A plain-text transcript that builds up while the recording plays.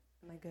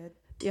I good?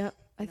 Yeah,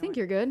 I think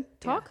you're good.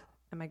 Talk?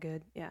 Yeah. Am I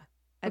good? Yeah.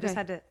 I just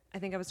had to, I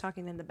think I was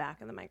talking in the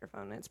back of the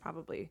microphone and it's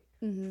probably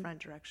front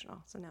directional.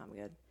 So now I'm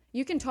good.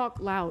 You can talk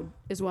loud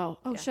as well.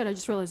 Oh shit, I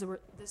just realized that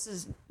this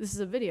is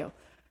a video.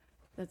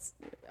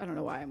 I don't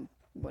know why I'm,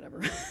 whatever.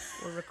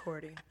 We're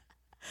recording.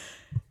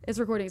 It's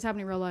recording. It's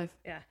happening in real life.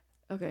 Yeah.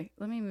 Okay,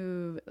 let me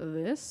move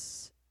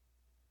this.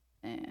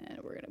 And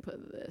we're going to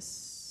put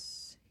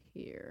this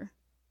here.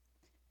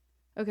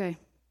 Okay.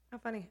 How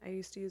funny. I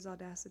used to use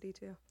Audacity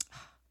too.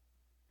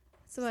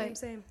 So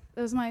Same.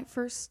 That was my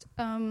first,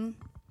 I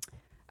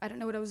don't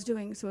know what I was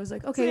doing. So I was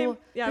like, okay, Same. well,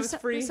 yeah, it was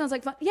free. This sounds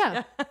like fun.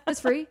 Yeah, it's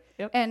free.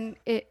 Yep. And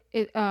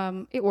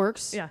it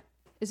works. Yeah.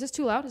 Is this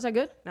too loud? Is that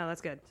good? No,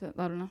 that's good. Is that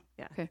loud enough?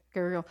 Yeah. Okay,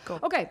 here we go. Cool.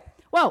 Okay,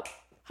 well,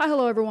 hi,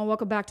 hello, everyone.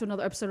 Welcome back to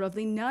another episode of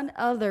the None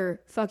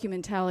Other Fuck You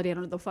Mentality. I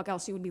don't know the fuck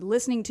else you would be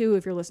listening to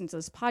if you're listening to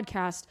this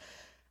podcast.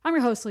 I'm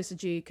your host, Lisa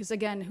G, because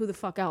again, who the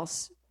fuck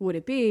else would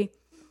it be?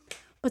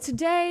 But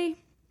today,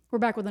 we're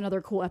back with another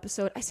cool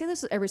episode. I say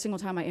this every single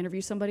time I interview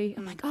somebody.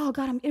 I'm like, oh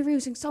God, I'm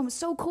interviewing someone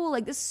so cool.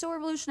 Like, this is so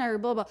revolutionary,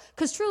 blah, blah.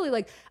 Because truly,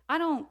 like, I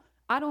don't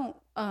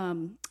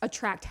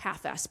attract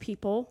half-ass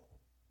people.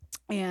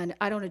 And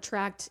I don't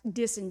attract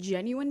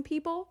disingenuine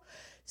people.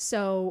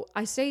 So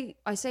I say,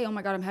 oh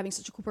my God, I'm having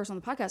such a cool person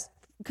on the podcast,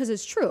 because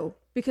it's true.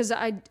 Because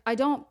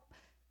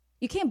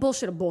you can't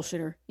bullshit a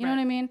bullshitter. You know what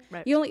I mean?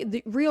 Right.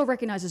 The real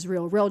recognizes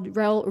real.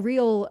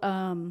 Real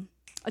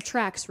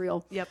attracts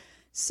real. Yep.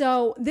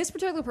 So this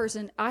particular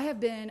person, I have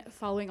been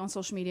following on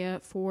social media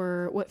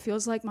for what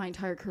feels like my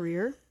entire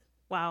career.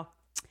 Wow.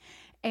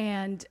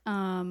 And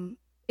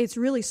it's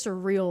really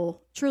surreal,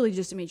 truly,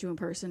 just to meet you in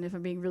person, if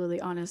I'm being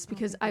really honest,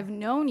 because I've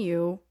known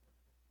you,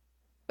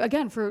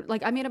 again, for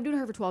like, I mean, I'm doing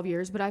her for 12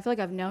 years, but I feel like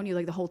I've known you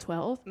like the whole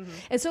 12. Mm-hmm.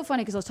 It's so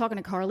funny because I was talking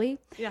to Carly,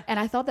 and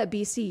I thought that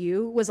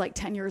BCU was like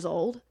 10 years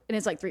old, and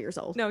it's like 3 years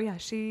old. No, yeah,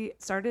 she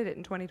started it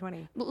in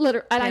 2020.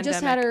 Literally, and I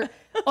just had her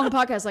on the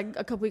podcast like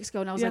a couple weeks ago,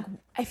 and I was like,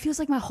 it feels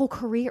like my whole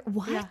career.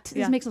 What? Yeah.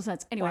 This makes no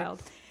sense. Anyway,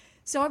 Wild.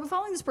 So I've been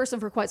following this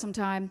person for quite some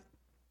time,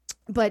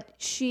 but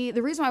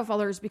the reason why I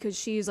follow her is because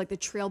she's like the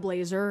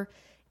trailblazer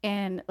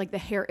and like the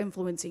hair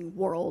influencing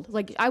world.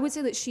 Like, I would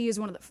say that she is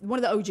one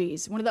of the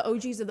OGs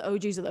of the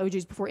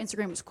OGs before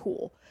Instagram was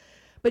cool.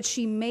 But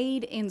she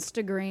made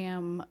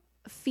Instagram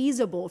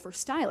feasible for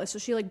stylists. So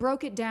she like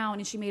broke it down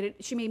and she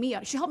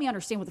helped me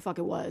understand what the fuck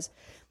it was.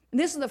 And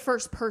this is the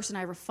first person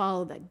I ever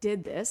followed that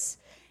did this.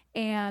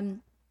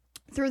 And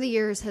through the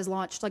years has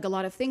launched like a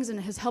lot of things and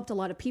has helped a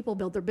lot of people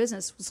build their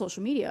business with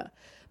social media.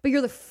 But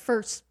you're the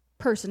first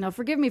person. Now,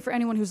 forgive me for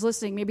anyone who's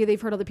listening. Maybe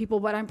they've heard other people,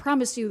 but I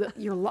promise you that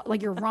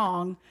you're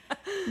wrong.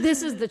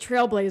 This is the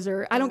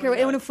trailblazer. I don't care what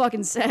anyone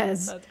fucking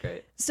says. That's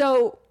great.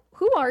 So,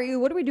 who are you?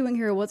 What are we doing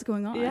here? What's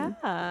going on?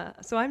 Yeah.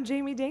 So I'm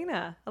Jamie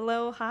Dana.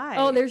 Hello. Hi.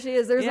 Oh, there she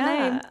is. There's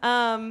a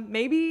name.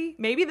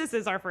 Maybe this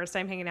is our first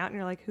time hanging out and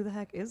you're like, who the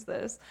heck is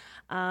this?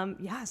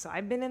 So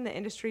I've been in the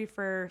industry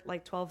for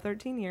like 12,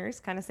 13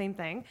 years, kind of same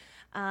thing.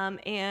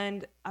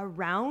 And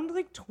around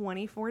like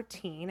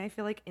 2014, I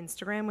feel like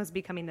Instagram was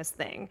becoming this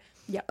thing.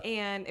 Yep.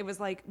 And it was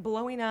like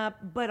blowing up,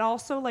 but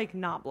also like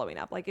not blowing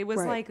up. Like it was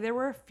like there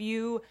were a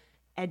few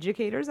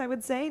educators, I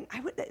would say.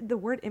 The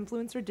word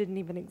influencer didn't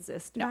even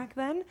exist back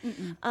then.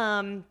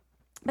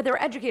 But there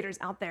were educators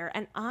out there,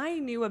 and I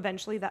knew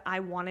eventually that I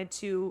wanted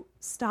to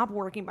stop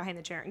working behind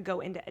the chair and go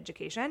into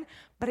education,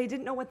 but I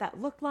didn't know what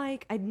that looked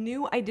like. I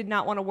knew I did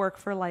not want to work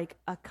for like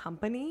a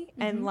company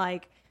and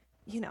like,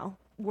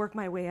 work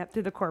my way up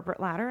through the corporate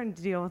ladder and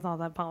deal with all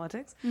that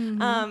politics.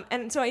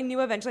 And so I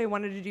knew eventually I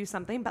wanted to do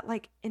something, but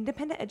like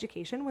independent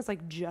education was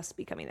like just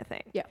becoming a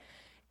thing. Yeah.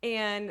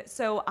 And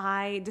so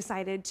I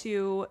decided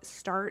to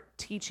start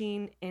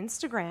teaching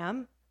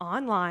Instagram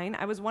online.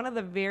 I was one of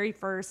the very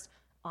first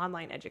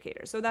online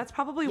educators. So that's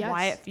probably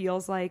why it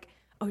feels like,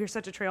 oh, you're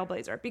such a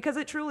trailblazer, because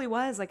it truly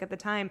was. Like at the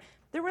time,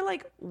 there were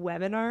like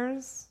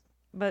webinars,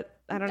 but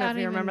I don't know if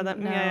you remember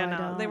them.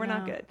 No, they were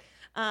not good.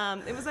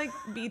 It was like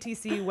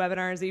BTC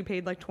webinars that you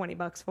paid like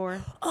 $20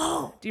 for.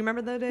 Oh, do you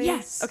remember those days?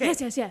 Yes. Okay.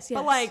 Yes.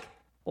 But like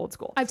old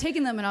school. I've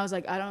taken them and I was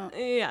like, I don't.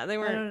 Yeah, they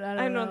were.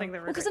 I don't think they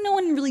were. Because no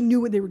one really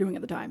knew what they were doing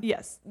at the time.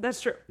 Yes, that's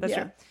true. That's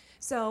true.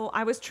 So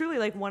I was truly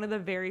like one of the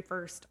very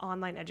first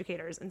online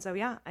educators. And so,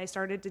 I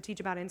started to teach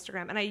about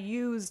Instagram, and I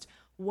used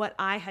what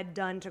I had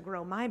done to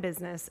grow my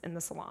business in the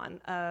salon,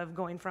 of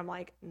going from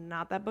like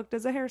not that booked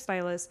as a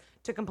hairstylist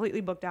to completely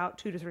booked out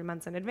 2 to 3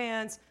 months in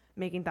advance,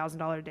 making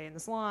 $1,000 a day in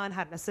the salon,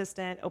 had an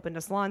assistant, opened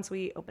a salon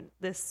suite, opened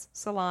this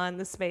salon,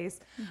 this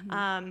space.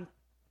 And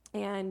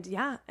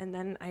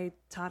then I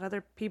taught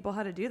other people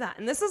how to do that.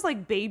 And this is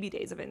like baby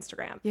days of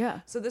Instagram. Yeah.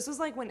 So this was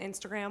like when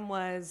Instagram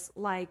was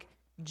like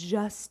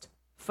just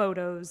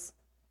photos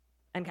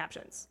and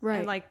captions. Right.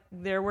 And like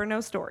there were no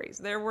stories,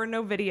 there were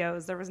no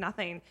videos, there was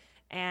nothing.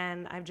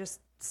 And I've just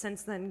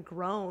since then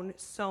grown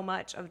so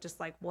much of just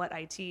like what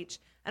I teach.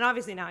 And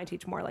obviously now I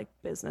teach more like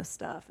business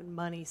stuff and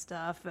money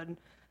stuff, and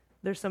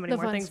there's so many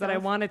more things that I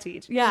want to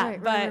teach. Yeah.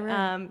 Right.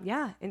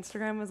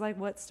 Instagram was like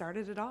what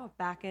started it all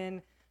back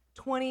in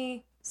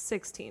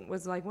 2016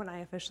 was like when I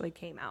officially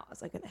came out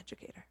as like an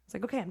educator. It's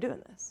like, okay, I'm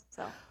doing this.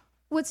 So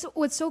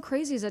What's so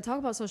crazy is I talk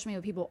about social media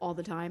with people all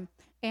the time,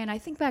 and I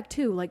think back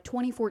to like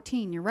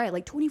 2014. You're right.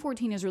 Like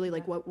 2014 is really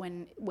like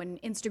when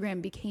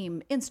Instagram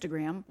became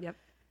Instagram. Yep.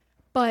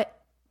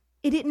 But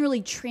it didn't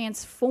really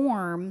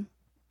transform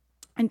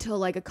until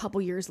like a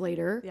couple years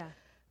later. Yeah.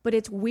 But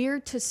it's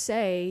weird to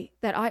say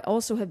that I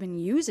also have been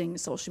using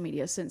social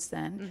media since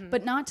then,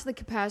 but not to the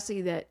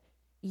capacity that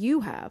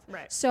you have.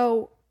 Right.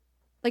 So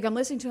like I'm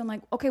listening to it, I'm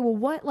like, okay, well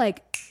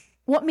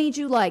what made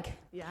you like,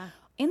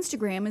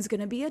 Instagram is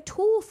going to be a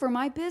tool for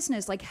my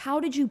business? Like, how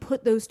did you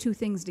put those two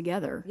things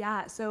together?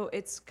 Yeah. So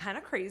it's kind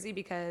of crazy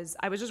because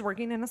I was just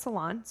working in a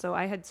salon. So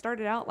I had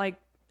started out like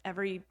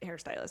every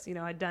hairstylist, you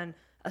know, I'd done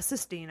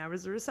assisting, I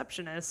was a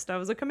receptionist, I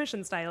was a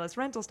commission stylist,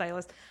 rental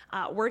stylist,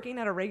 working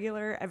at a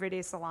regular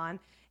everyday salon.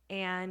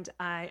 And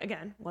I,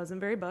 again,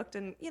 wasn't very booked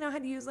and, you know,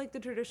 had to use like the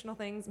traditional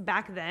things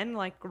back then,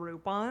 like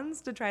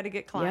Groupons to try to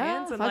get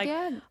clients and like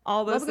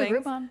all those things.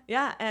 Groupon.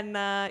 Yeah.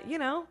 And, you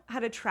know,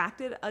 had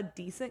attracted a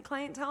decent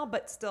clientele,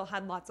 but still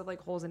had lots of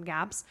like holes and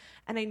gaps.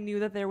 And I knew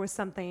that there was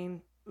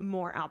something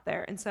more out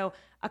there. And so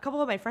a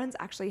couple of my friends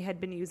actually had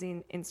been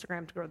using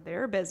Instagram to grow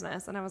their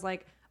business. And I was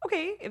like,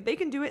 okay, if they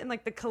can do it in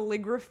like the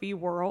calligraphy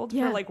world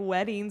for like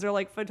weddings or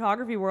like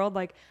photography world,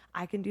 like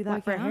I can do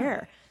that for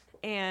hair.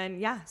 And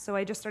yeah, so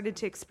I just started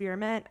to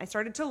experiment. I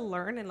started to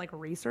learn and like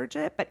research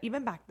it. But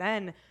even back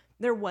then,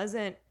 there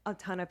wasn't a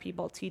ton of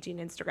people teaching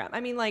Instagram.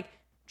 I mean, like,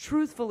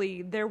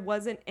 truthfully, there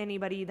wasn't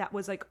anybody that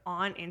was like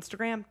on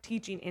Instagram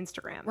teaching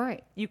Instagram.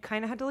 Right. You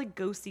kind of had to like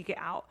go seek it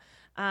out.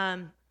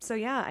 So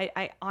yeah,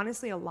 I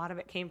honestly, a lot of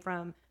it came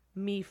from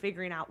me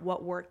figuring out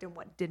what worked and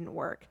what didn't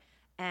work.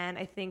 And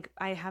I think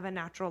I have a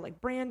natural like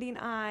branding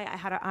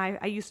eye.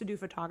 I used to do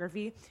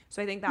photography.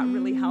 So I think that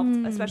really helped,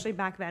 especially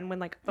back then when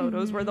like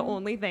photos were the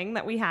only thing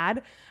that we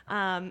had.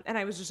 And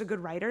I was just a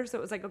good writer. So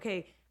it was like,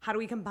 okay, how do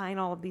we combine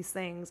all of these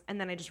things? And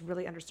then I just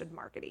really understood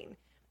marketing.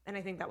 And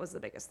I think that was the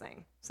biggest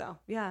thing. So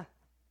yeah.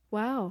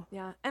 Wow.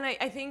 Yeah. And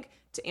I think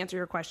to answer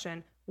your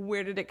question,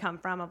 where did it come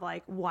from of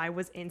like, why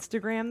was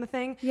Instagram the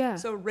thing? Yeah.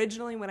 So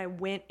originally when I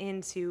went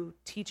into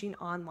teaching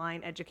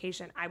online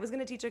education, I was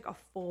going to teach like a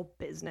full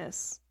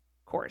business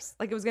course.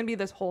 Like it was going to be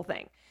this whole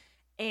thing.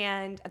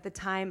 And at the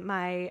time,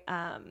 my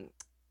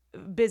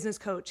business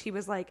coach, he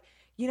was like,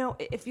 you know,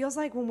 it feels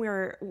like when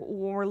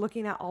we're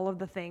looking at all of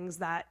the things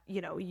that,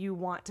 you know, you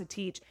want to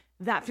teach,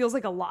 that feels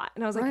like a lot.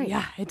 And I was like,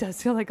 yeah, it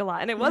does feel like a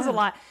lot. And it was a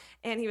lot.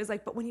 And he was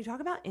like, but when you talk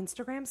about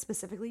Instagram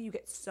specifically, you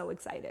get so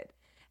excited.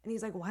 And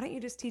he's like, why don't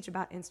you just teach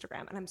about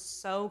Instagram? And I'm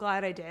so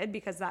glad I did,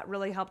 because that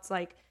really helped.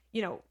 Like,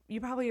 you know,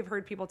 you probably have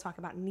heard people talk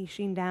about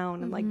niching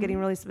down and like getting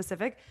really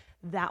specific.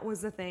 That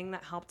was the thing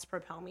that helped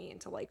propel me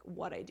into like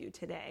what I do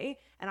today.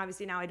 And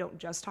obviously now I don't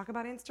just talk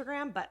about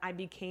Instagram, but I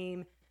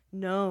became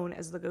known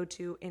as the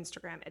go-to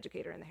Instagram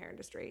educator in the hair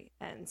industry.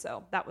 And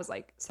so that was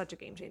like such a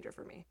game changer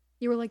for me.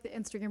 You were like the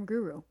Instagram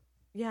guru.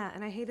 Yeah.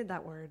 And I hated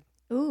that word.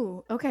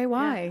 Ooh, okay.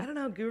 Why? Yeah, I don't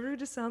know. Guru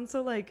just sounds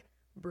so like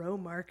bro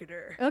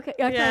marketer. Okay.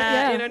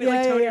 Yeah. You know,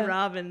 like Tony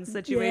Robbins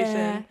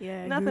situation.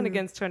 Yeah. Nothing guru.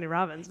 against Tony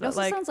Robbins, but it also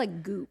like sounds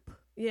like goop.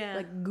 Yeah.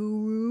 Like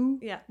guru.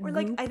 Yeah. Or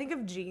like I think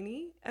of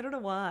genie. I don't know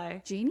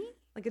why. Genie?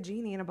 Like a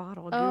genie in a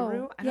bottle. A Oh,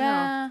 guru. I don't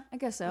know. I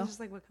guess so. It's just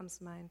like what comes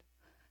to mind.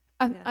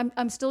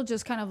 I'm still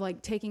just kind of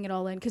like taking it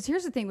all in, because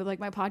here's the thing with like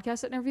my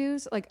podcast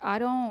interviews, like I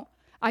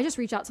just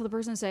reach out to the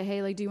person and say,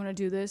 hey, like, do you want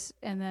to do this?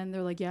 And then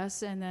they're like,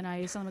 yes. And then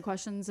I send them the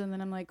questions, and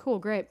then I'm like, cool,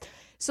 great.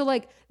 So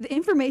like the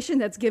information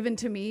that's given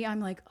to me,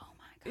 I'm like, oh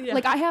my God. Yeah.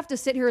 Like I have to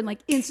sit here and like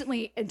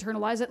instantly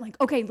internalize it. Like,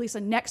 okay,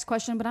 Lisa, next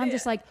question. But I'm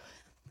just like,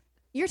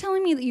 you're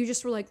telling me that you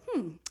just were like,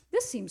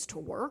 this seems to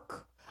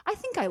work. I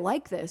think I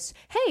like this.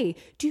 Hey,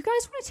 do you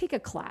guys want to take a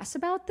class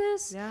about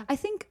this? Yeah. I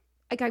think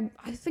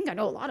I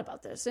know a lot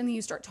about this. And then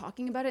you start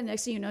talking about it. And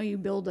next thing you know, you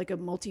build like a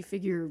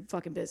multi-figure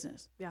fucking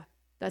business. Yeah.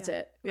 That's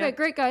it. Yeah. Okay,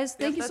 great, guys.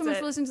 Thank you so much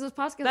for listening to this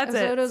podcast. That's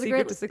it. It was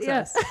secret a great to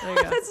success. Yeah. There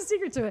you go. That's the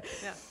secret to it.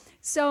 Yeah.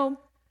 So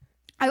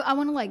I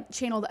want to like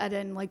channel that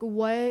in. Like,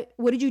 what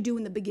did you do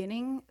in the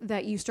beginning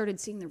that you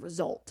started seeing the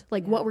result?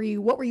 Like, what were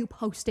you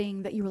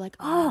posting that you were like,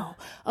 oh,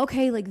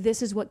 okay, like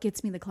this is what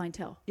gets me the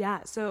clientele?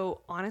 Yeah.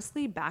 So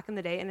honestly, back in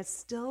the day, and it's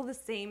still the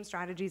same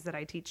strategies that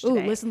I teach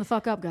today. Ooh, listen the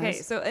fuck up, guys. Okay.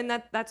 So, and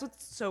that's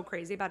what's so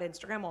crazy about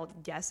Instagram. Well,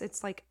 yes,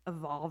 it's like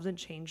evolved and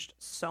changed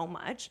so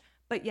much,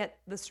 but yet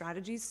the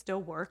strategies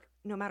still work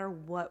no matter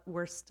what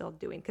we're still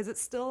doing, because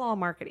it's still all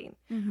marketing,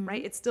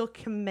 right? It's still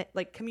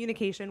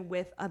communication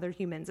with other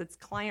humans. It's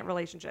client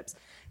relationships.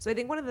 So I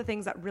think one of the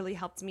things that really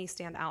helped me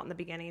stand out in the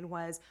beginning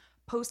was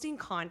posting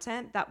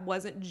content that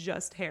wasn't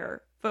just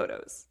hair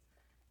photos.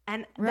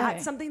 And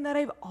that's something that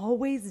I've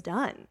always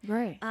done.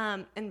 Right.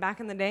 And back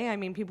in the day, I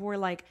mean, people were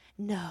like,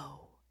 no,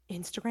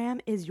 Instagram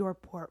is your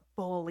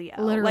portfolio.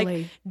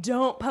 Literally. Like,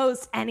 don't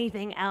post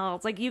anything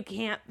else. Like,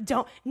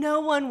 no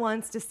one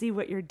wants to see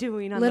what you're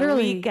doing on the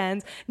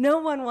weekends. No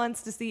one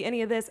wants to see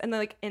any of this. And then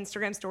like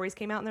Instagram stories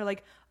came out and they're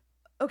like,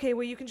 okay,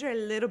 well, you can share a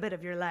little bit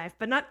of your life,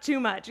 but not too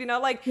much, you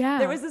know, like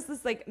there was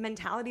this like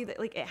mentality that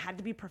like it had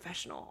to be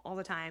professional all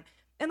the time.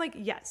 And like,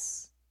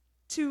 yes,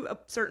 to a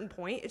certain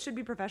point, it should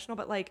be professional,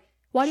 but like,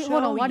 Why do you,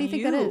 hold on, why do you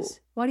think that is?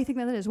 Why do you think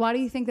that is? Why do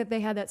you think that they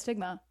had that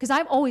stigma? Because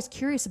I'm always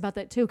curious about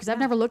that too, because I've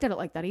never looked at it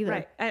like that either.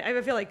 Right.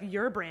 I feel like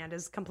your brand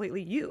is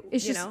completely you.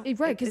 It's you just, know?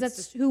 right, because that's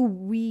just who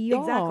we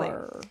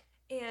are.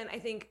 And I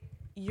think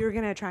you're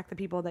going to attract the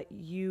people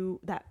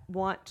that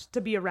want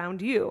to be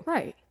around you.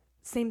 Right.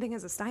 Same thing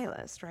as a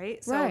stylist,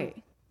 right? So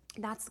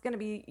that's going to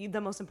be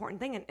the most important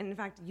thing. And in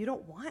fact, you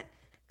don't want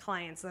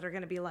clients that are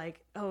going to be like,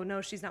 oh, no,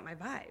 she's not my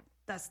vibe.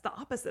 That's the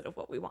opposite of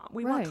what we want.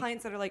 We want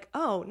clients that are like,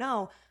 oh,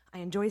 no, I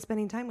enjoy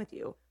spending time with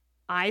you.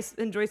 I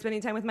enjoy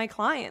spending time with my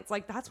clients.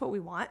 Like, that's what we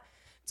want.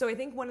 So I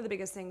think one of the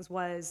biggest things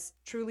was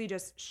truly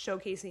just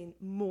showcasing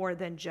more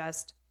than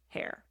just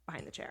hair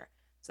behind the chair.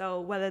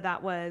 So whether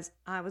that was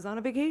I was on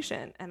a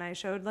vacation and I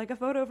showed like a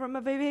photo from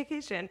a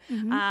vacation,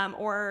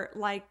 or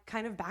like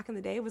kind of back in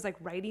the day was like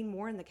writing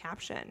more in the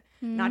caption,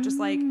 not just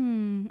like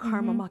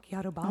caramel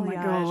macchiato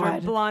balayage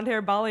or blonde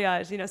hair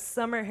balayage, you know,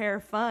 summer hair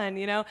fun,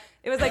 you know,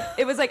 it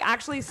was like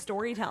actually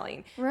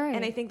storytelling. Right.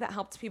 And I think that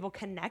helped people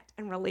connect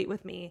and relate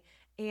with me.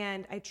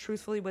 And I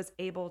truthfully was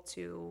able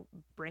to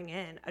bring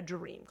in a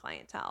dream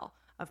clientele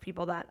of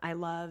people that I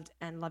loved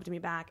and loved me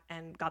back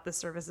and got the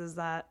services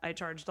that I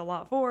charged a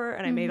lot for.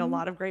 And I made a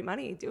lot of great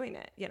money doing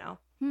it, you know?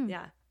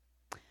 Yeah.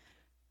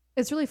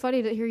 It's really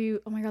funny to hear you.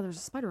 Oh my God, there's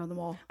a spider on the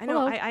wall. I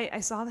know.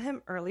 I saw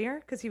him earlier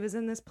because he was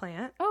in this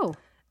plant. Oh.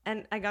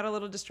 And I got a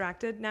little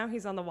distracted. Now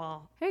he's on the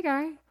wall. Hey,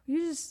 guy.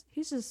 He's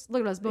just,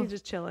 look at us both. He's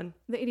just chilling.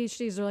 The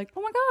ADHDs are like,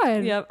 oh my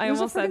God. Yep. I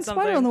almost said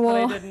something, spider on the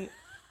wall. but I didn't.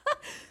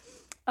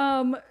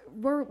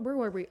 Where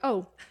were we?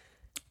 Oh,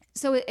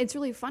 so it's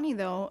really funny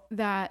though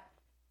that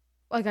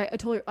like I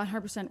totally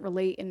 100%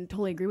 relate and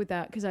totally agree with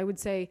that, because I would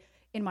say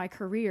in my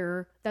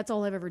career that's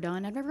all I've ever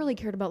done. I've never really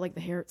cared about like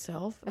the hair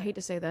itself. I hate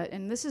to say that,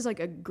 and this is like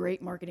a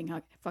great marketing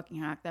fucking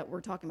hack that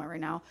we're talking about right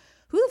now.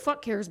 Who the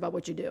fuck cares about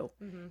what you do?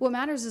 What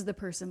matters is the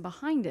person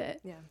behind it.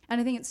 Yeah. And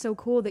I think it's so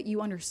cool that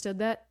you understood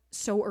that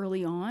so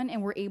early on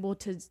and were able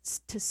to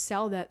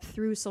sell that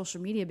through social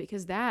media,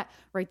 because that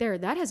right there,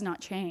 that has not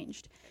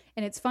changed.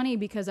 And it's funny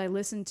because I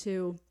listen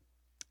to,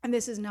 and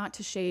this is not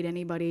to shade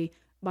anybody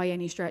by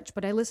any stretch,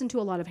 but I listen to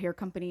a lot of hair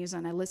companies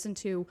and I listen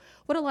to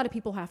what a lot of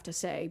people have to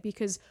say,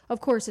 because of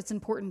course it's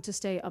important to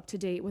stay up to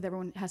date with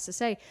everyone has to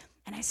say.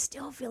 And I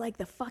still feel like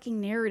the fucking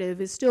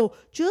narrative is still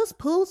just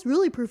post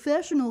really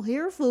professional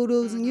hair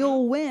photos and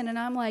you'll win. And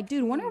I'm like,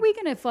 dude, when are we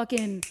going to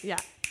fucking,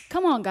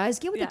 come on guys,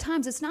 get with the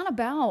times. It's not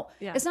about,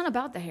 it's not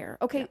about the hair.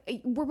 Okay.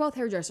 We're both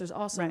hairdressers.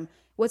 Awesome. Right.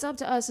 What's up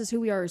to us is who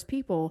we are as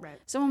people. Right.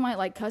 Someone might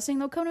like cussing,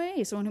 they'll come to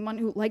me. Someone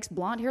who likes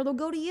blonde hair, they'll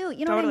go to you.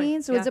 You know what I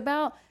mean? So it's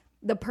about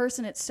the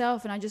person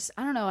itself. And I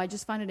don't know, I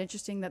just find it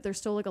interesting that there's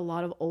still like a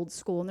lot of old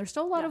school and there's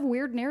still a lot of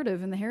weird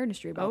narrative in the hair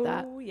industry about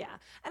that. Oh yeah.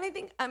 And I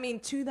think, I mean,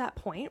 to that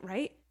point,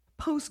 right?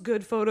 Post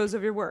good photos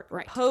of your work,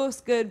 right?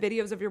 Post good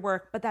videos of your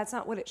work, but that's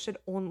not what it should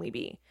only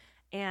be.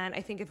 And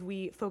I think if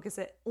we focus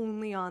it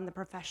only on the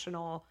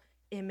professional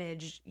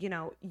image, you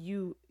know,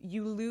 you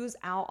lose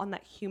out on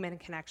that human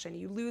connection.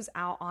 You lose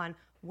out on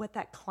what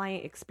that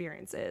client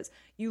experience is.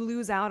 You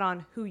lose out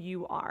on who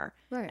you are.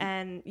 Right.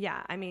 And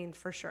yeah, I mean,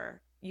 for sure,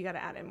 you got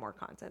to add in more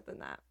content than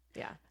that.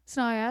 Yeah.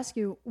 So now I ask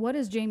you, what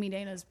is Jamie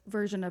Dana's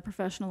version of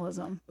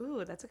professionalism?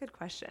 Ooh, that's a good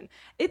question.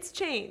 It's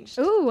changed.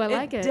 Ooh, I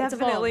like it.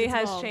 Definitely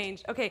has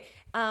changed. Okay.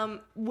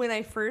 When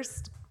I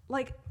first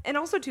and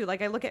also too,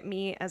 like I look at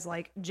me as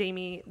like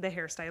Jamie, the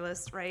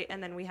hairstylist, right?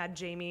 And then we had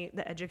Jamie,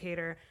 the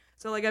educator.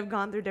 So like I've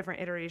gone through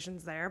different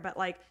iterations there, but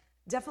like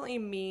definitely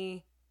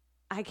me,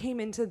 I came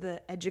into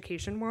the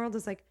education world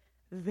as like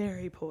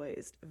very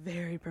poised,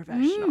 very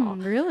professional.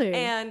 Really?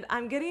 And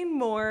I'm getting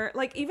more,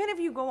 like, even if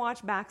you go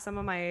watch back some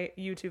of my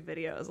YouTube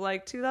videos,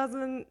 like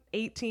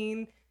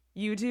 2018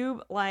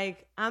 YouTube,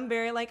 like, I'm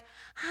very like,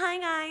 hi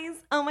guys,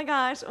 oh my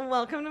gosh,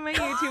 welcome to my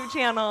YouTube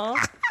channel.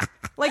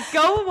 Like,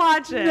 go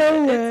watch it.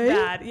 No way. It's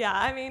bad. Yeah,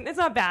 I mean, it's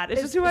not bad.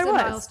 It's just who I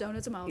was.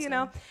 It's a milestone. You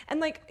know? And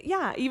like,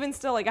 yeah, even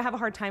still, like, I have a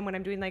hard time when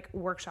I'm doing like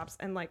workshops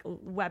and like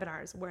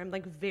webinars where I'm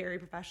like very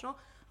professional.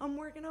 I'm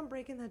working on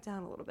breaking that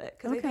down a little bit,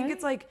 because I think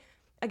it's like,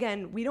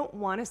 again, we don't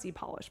want to see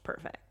polished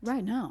perfect.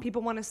 Right, no.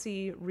 People want to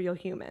see real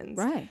humans.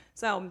 Right.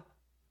 So,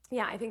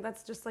 yeah, I think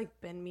that's just like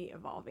been me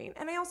evolving.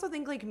 And I also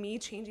think like me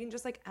changing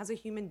just like as a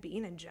human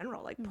being in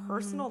general, like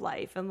personal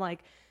life, and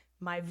like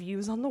my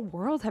views on the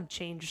world have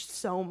changed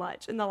so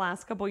much in the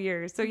last couple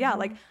years. So yeah,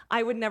 like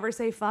I would never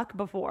say fuck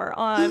before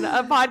on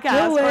a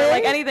podcast or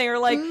like anything, or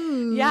like,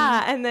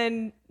 yeah. And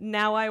then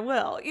now I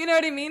will, you know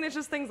what I mean? It's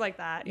just things like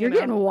that. You're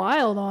getting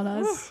wild on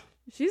us.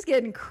 She's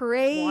getting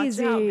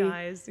crazy. Watch out,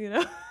 guys, you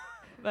know?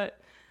 But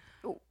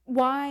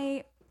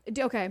why?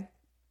 Okay,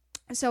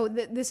 so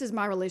this is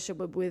my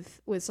relationship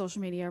with social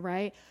media,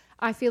 right?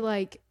 I feel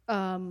like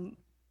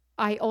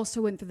I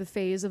also went through the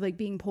phase of like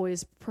being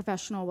poised,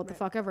 professional, what the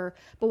fuck ever.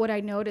 But what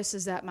I noticed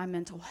is that my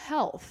mental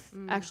health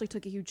actually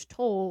took a huge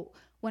toll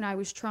when I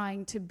was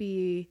trying to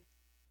be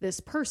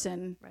this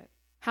person. Right.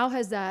 How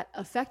has that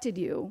affected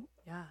you?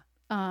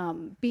 Yeah.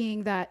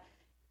 Being that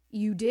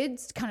you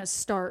did kind of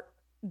start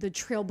the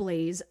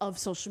trailblaze of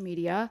social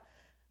media,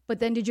 but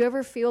then did you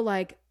ever feel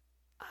like,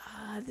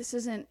 this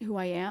isn't who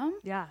I am?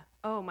 Yeah.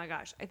 Oh my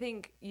gosh. I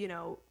think,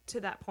 to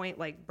that point,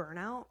 like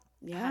burnout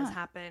has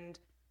happened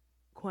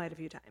quite a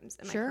few times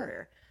in my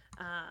career.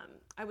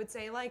 I would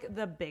say like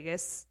the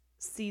biggest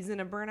season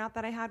of burnout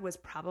that I had was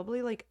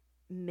probably like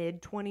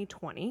mid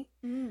 2020,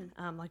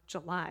 like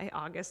July,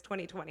 August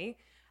 2020.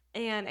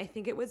 And I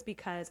think it was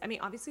because, I mean,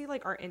 obviously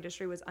like our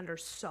industry was under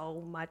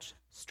so much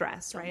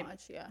stress, right? So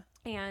much, yeah.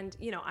 And,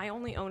 I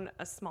only owned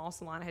a small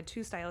salon. I had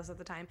 2 stylists at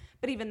the time,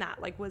 but even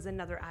that like was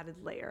another added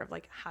layer of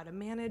like how to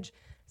manage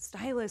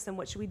stylists and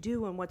what should we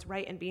do and what's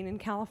right. And being in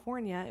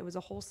California, it was a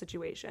whole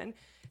situation.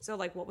 So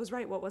like what was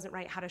right, what wasn't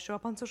right, how to show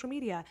up on social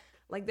media.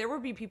 Like there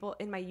would be people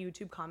in my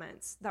YouTube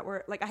comments that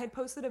were like, I had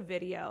posted a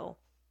video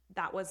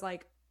that was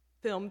like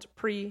filmed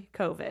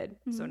pre-COVID,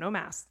 so no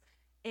masks.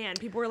 And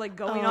people were like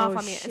going off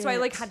on me. And so I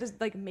like had to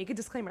like make a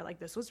disclaimer, like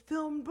this was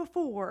filmed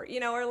before,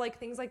 or like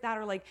things like that.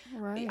 Or like,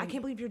 I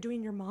can't believe you're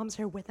doing your mom's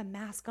hair with a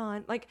mask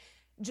on. Like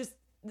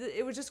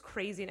it was just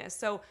craziness.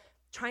 So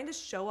trying to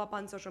show up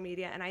on social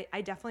media. And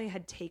I definitely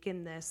had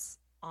taken this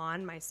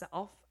on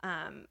myself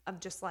of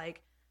just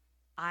like,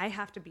 I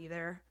have to be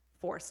there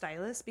for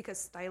stylists because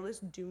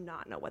stylists do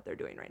not know what they're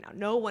doing right now.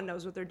 No one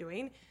knows what they're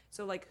doing.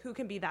 So like who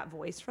can be that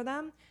voice for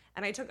them?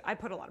 And I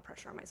put a lot of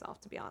pressure on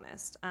myself, to be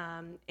honest.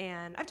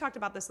 And I've talked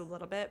about this a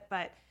little bit,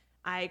 but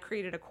I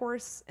created a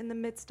course in the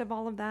midst of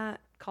all of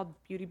that called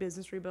Beauty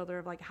Business Rebuilder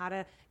of like how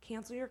to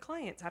cancel your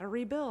clients, how to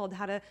rebuild,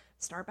 how to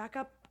start back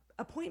up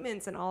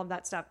appointments and all of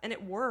that stuff. And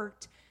it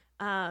worked.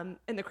 And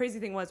the crazy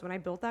thing was when I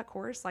built that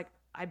course, like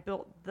I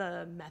built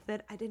the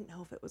method, I didn't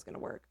know if it was going to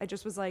work. I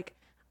just was like,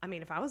 I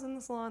mean, if I was in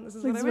the salon, this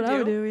is what I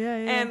would do. Yeah.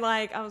 And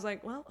like, I was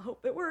like, well,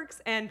 hope it works.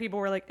 And people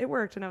were like, it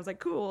worked. And I was like,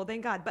 cool,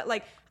 thank God. But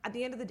like at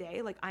the end of the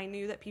day, like I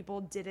knew that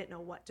people didn't know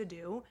what to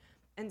do.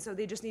 And so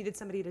they just needed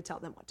somebody to tell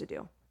them what to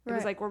do. It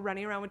was like, we're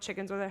running around with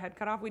chickens with their head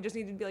cut off. We just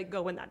needed to be like,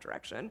 go in that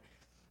direction.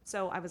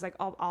 So I was like,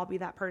 I'll be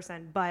that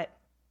person. But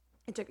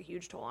it took a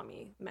huge toll on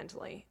me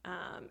mentally.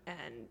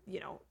 And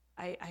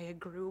I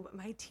grew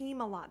my team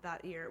a lot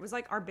that year. It was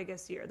like our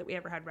biggest year that we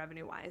ever had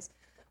revenue wise,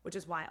 which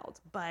is wild,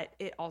 but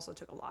it also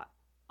took a lot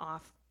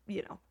off,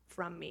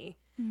 from me.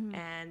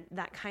 And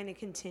that kind of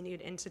continued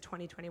into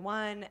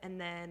 2021.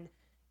 And then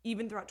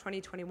even throughout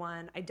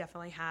 2021, I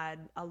definitely had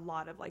a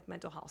lot of like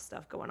mental health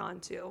stuff going on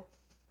too,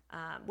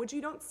 which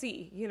you don't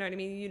see, you know what I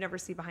mean? You never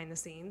see behind the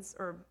scenes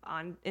or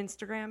on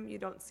Instagram. You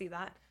don't see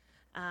that.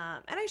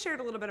 And I shared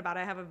a little bit about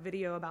it. I have a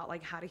video about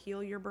like how to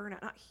heal your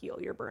burnout, not heal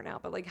your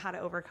burnout, but like how to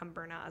overcome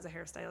burnout as a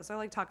hairstylist. So I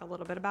like talk a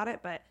little bit about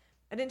it, but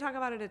I didn't talk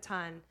about it a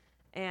ton.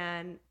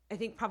 And I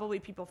think probably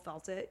people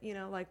felt it,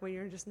 like when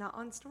you're just not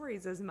on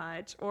stories as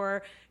much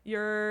or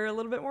you're a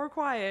little bit more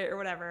quiet or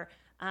whatever.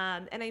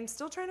 And I'm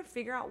still trying to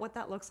figure out what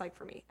that looks like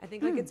for me. I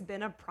think like it's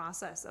been a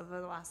process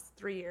over the last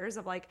 3 years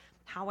of like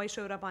how I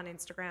showed up on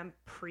Instagram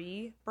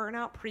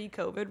pre-burnout,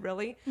 pre-COVID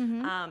really,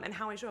 and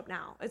how I show up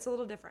now. It's a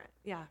little different.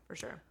 Yeah, for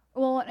sure.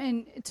 Well,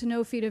 and to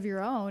no feet of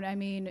your own, I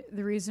mean,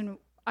 the reason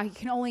I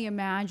can only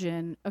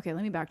imagine, okay,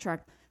 let me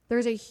backtrack.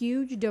 There's a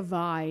huge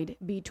divide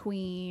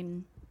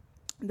between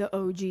the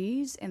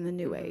OGs and the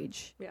new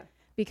age. Yeah.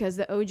 Because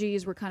the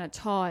OGs were kind of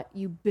taught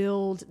you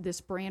build this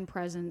brand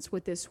presence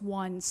with this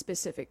one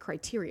specific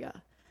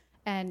criteria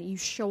and you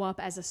show up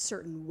as a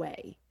certain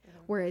way.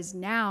 Whereas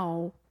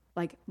now,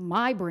 like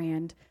my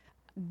brand,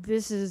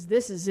 this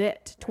is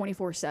it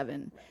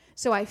 24/7.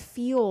 So I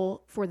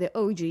feel for the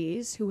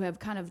OGs who have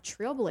kind of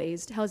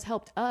trailblazed, has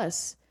helped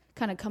us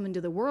kind of come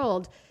into the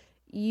world.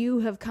 You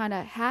have kind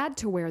of had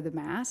to wear the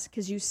mask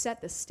because you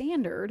set the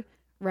standard,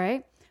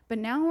 right? But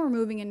now we're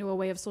moving into a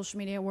way of social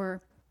media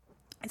where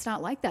it's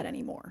not like that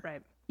anymore.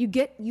 Right. You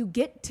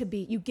get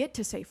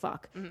to say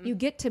fuck. You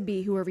get to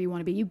be whoever you want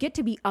to be. You get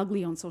to be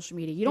ugly on social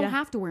media. You don't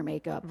have to wear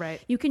makeup.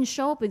 Right. You can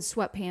show up in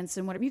sweatpants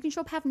and whatever. You can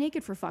show up half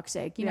naked for fuck's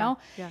sake, you know?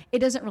 Yeah. It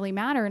doesn't really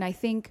matter. And I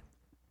think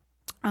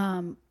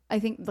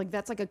like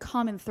that's like a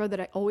common thread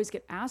that I always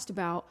get asked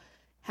about.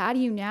 How do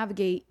you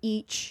navigate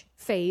each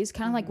phase?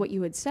 Kind of like what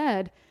you had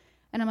said.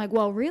 And I'm like,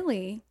 well,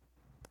 really,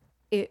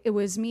 it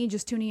was me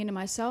just tuning into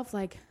myself.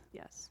 Like,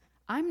 yes,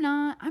 I'm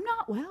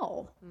not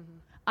well.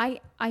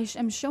 I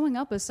am showing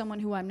up as someone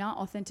who I am not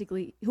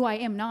authentically.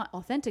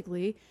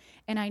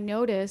 And I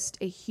noticed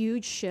a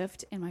huge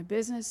shift in my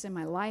business, in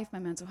my life, my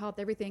mental health,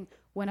 everything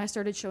when I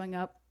started showing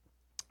up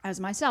as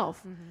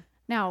myself.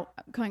 Now,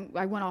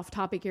 I went off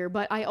topic here,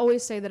 but I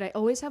always say that I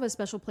always have a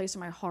special place in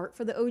my heart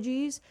for the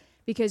OGs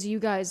because you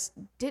guys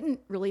didn't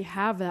really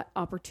have that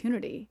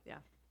opportunity. Yeah.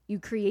 You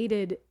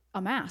created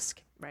a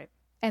mask. Right.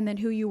 And then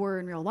who you were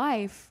in real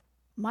life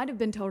might have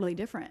been totally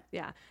different.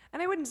 Yeah.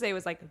 And I wouldn't say it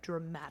was like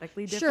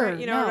dramatically Sure.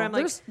 different. I'm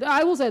like,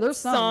 I will say there's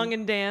some. Song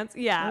and dance.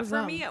 Yeah. There's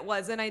For me, it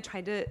wasn't. I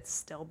tried to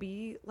still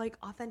be like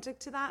authentic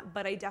to that,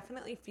 but I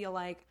definitely feel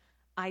like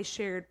I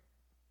shared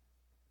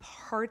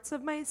parts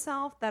of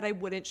myself that I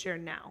wouldn't share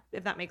now,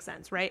 if that makes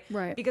sense. Right.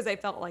 Right. Because I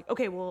felt like,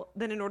 okay, well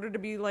then in order to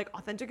be like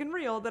authentic and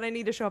real, then I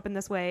need to show up in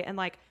this way. And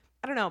like,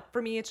 I don't know.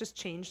 For me, it's just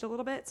changed a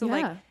little bit. So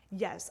like,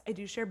 yes, I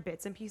do share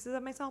bits and pieces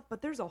of myself,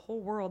 but there's a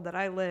whole world that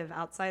I live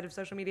outside of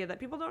social media that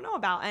people don't know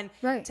about.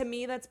 And to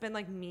me, that's been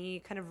like me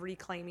kind of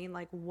reclaiming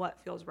like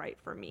what feels right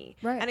for me.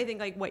 And I think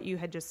like what you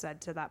had just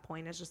said to that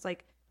point is just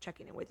like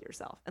checking in with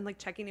yourself and like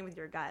checking in with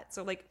your gut.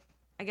 So like,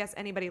 I guess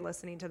anybody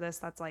listening to this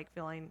that's like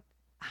feeling,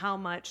 how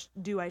much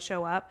do I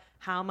show up?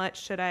 How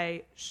much should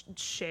I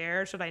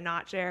share? Should I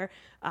not share?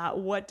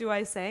 What do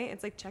I say?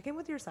 It's like check in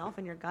with yourself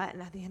and your gut.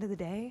 And at the end of the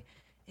day,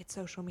 it's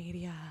social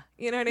media.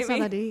 You know what I mean? Not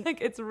that deep.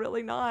 Like it's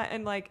really not.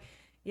 And like,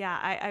 yeah,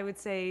 I would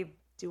say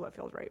do what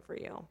feels right for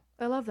you.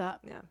 I love that.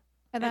 Yeah.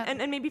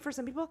 And maybe for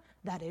some people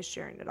that is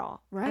sharing it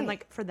all. Right. And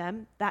like for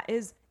them,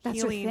 that's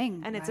healing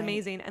thing, and it's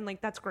amazing. And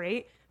like, that's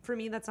great. For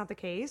me, that's not the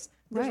case.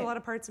 There's a lot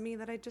of parts of me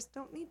that I just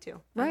don't need to.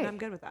 And I'm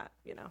good with that,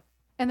 you know?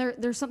 And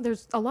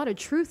there's a lot of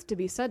truth to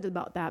be said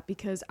about that,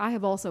 because I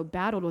have also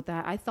battled with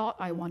that. I thought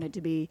I wanted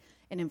to be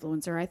an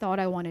influencer. I thought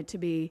I wanted to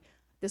be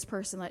this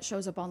person that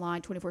shows up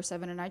online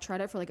 24/7. And I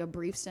tried it for like a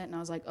brief stint and I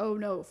was like, oh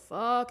no,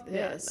 fuck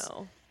this. Yeah,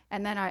 no.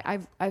 And then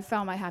I've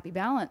found my happy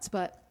balance.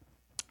 But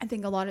I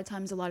think a lot of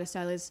times, a lot of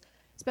stylists,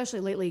 especially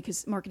lately,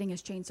 because marketing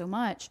has changed so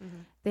much,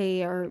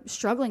 they are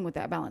struggling with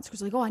that balance.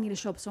 Because like, oh, I need to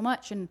show up so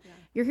much. And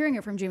you're hearing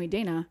it from Jamie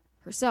Dana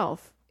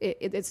herself.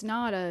 It's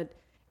not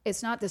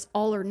this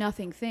all or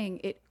nothing thing.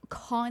 It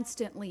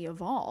constantly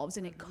evolves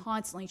and it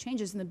constantly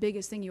changes. And the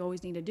biggest thing you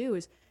always need to do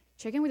is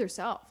check in with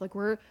yourself. Like,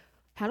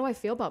 how do I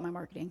feel about my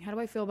marketing? How do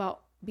I feel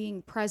about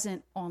being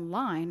present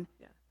online?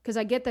 Because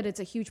I get that it's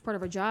a huge part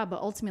of our job,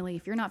 but ultimately,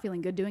 if you're not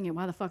feeling good doing it,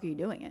 why the fuck are you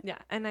doing it? Yeah.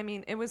 And I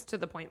mean, it was to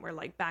the point where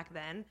like back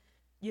then,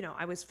 you know,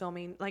 I was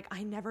filming, like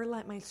I never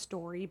let my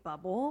story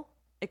bubble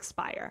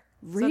expire.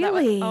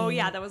 Really? So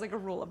that was like a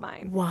rule of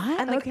mine. What?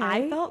 And like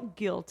I felt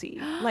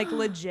guilty. Like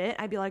legit,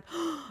 I'd be like,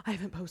 I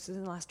haven't posted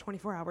in the last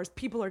 24 hours.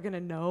 People are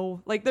gonna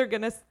know. Like they're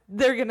gonna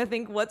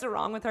think what's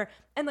wrong with her.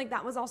 And like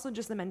that was also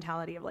just the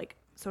mentality of like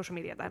social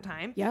media at that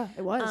time. Yeah,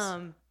 it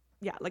was.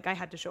 Yeah, like I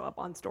had to show up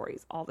on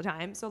stories all the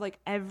time. So like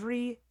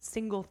every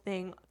single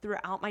thing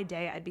throughout my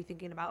day, I'd be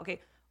thinking about,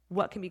 okay,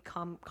 what can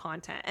become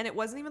content? And it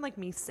wasn't even like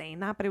me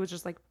saying that, but it was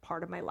just like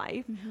part of my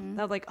life.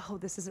 That was like, oh,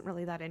 this isn't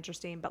really that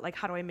interesting, but like,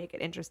 how do I make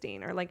it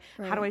interesting? Or like,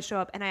 how do I show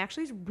up? And I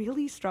actually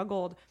really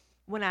struggled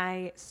when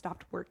I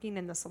stopped working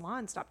in the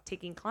salon, stopped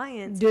taking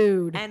clients,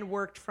 and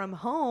worked from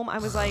home. I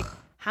was like,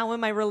 how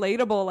am I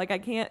relatable? Like I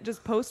can't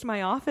just post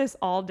my office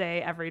all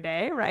day, every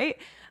day. Right.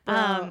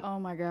 Oh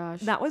my gosh.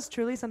 That was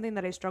truly something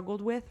that I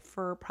struggled with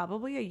for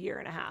probably a year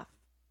and a half.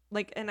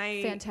 Like, and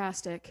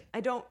Fantastic.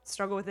 I don't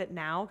struggle with it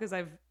now because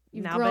I've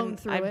been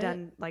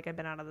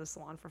out of the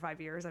salon for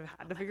 5 years. I've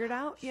had to figure it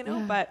out, you know,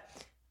 but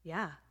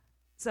yeah.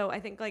 So I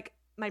think like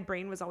my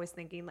brain was always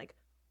thinking like,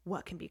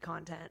 what can be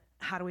content?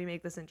 How do we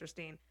make this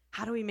interesting?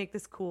 How do we make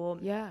this cool?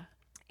 Yeah.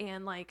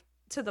 And like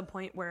to the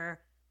point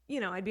where, you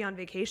know, I'd be on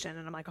vacation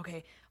and I'm like,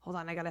 okay, hold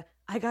on.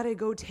 I gotta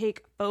go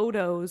take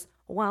photos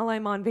while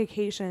I'm on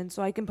vacation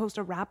so I can post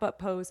a wrap up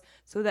post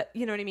so that,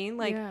 you know what I mean?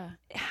 Like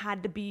it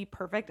had to be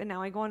perfect. And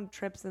now I go on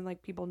trips and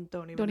like people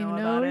don't even know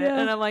about it.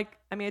 And I'm like,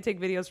 I mean, I take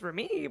videos for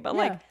me, but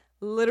like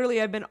literally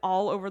I've been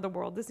all over the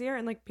world this year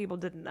and like people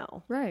didn't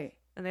know. Right.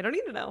 And they don't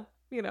need to know,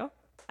 you know,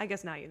 I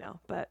guess now you know,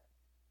 but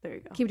there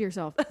you go. Keep it to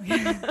yourself.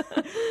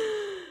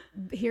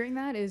 Hearing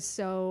that is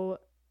so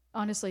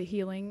honestly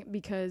healing,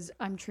 because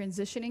I'm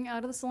transitioning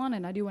out of the salon,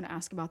 and I do want to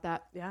ask about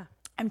that. Yeah.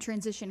 I'm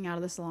transitioning out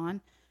of the salon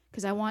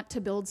because I want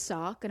to build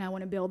stock and I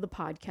want to build the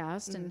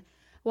podcast. And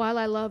while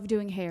I love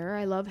doing hair,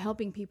 I love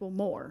helping people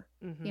more,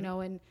 you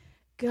know, and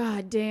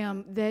god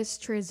damn, this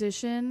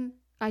transition,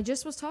 I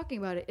just was talking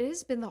about it. It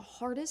has been the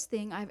hardest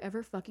thing I've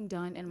ever fucking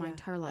done in my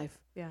entire life.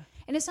 Yeah.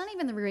 And it's not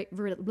even the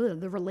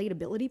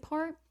relatability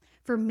part.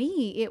 For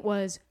me, it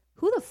was,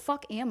 who the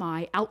fuck am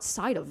I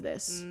outside of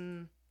this?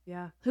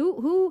 Yeah.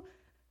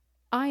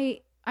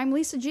 I'm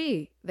Lisa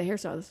G, the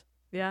hairstylist.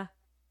 Yeah.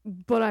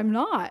 But I'm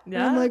not. Yeah.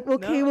 And I'm like,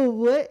 okay, well,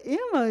 what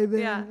am I then?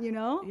 Yeah. You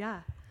know?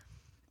 Yeah.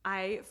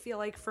 I feel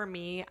like for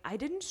me, I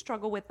didn't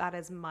struggle with that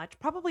as much,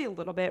 probably a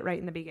little bit right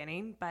in the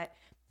beginning, but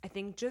I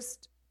think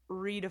just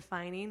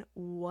redefining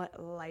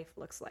what life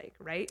looks like,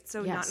 right?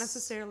 So not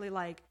necessarily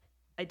like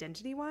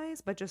identity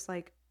wise, but just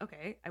like,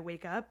 okay, I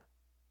wake up,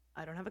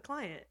 I don't have a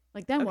client.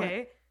 Like then okay,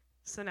 what?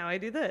 So now I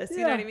do this.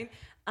 You know what I mean?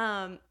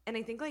 And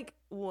I think like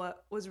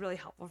what was really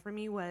helpful for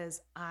me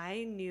was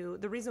I knew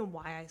the reason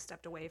why I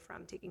stepped away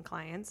from taking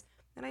clients.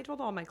 And I told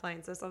all my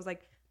clients this. I was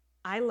like,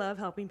 I love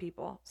helping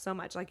people so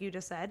much, like you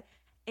just said.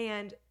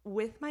 And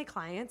with my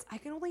clients, I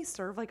can only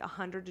serve like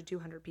 100 to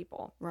 200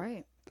 people.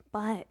 Right.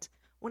 But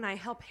when I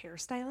help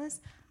hairstylists,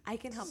 I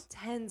can help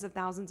tens of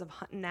thousands of,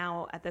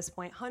 now at this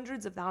point,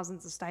 hundreds of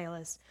thousands of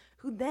stylists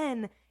who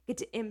then get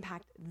to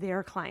impact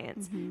their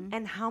clients.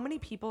 And how many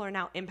people are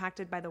now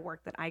impacted by the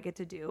work that I get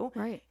to do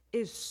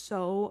is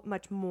so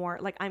much more,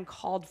 like I'm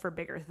called for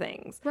bigger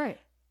things. Right.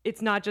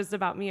 It's not just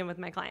about me and with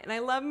my client. And I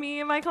love me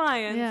and my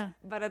clients,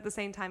 but at the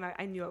same time,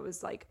 I knew it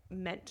was like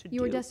meant to do.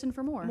 You were destined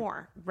for more.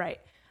 More, right.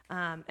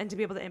 And to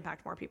be able to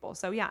impact more people.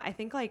 So yeah, I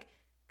think like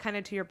kind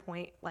of to your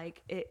point,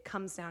 like it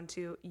comes down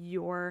to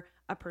you're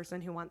a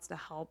person who wants to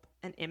help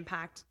and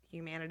impact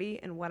humanity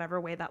in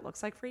whatever way that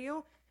looks like for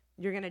you.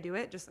 You're going to do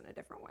it just in a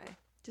different way.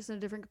 Just in a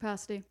different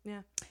capacity.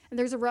 Yeah. And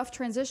there's a rough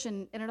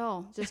transition in it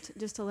all,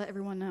 just to let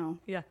everyone know.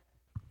 Yeah.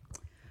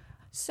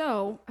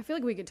 So I feel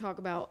like we could talk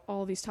about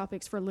all these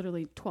topics for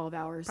literally 12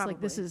 hours. Probably.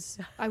 Like this is,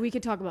 we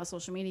could talk about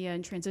social media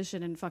and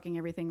transition and fucking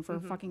everything for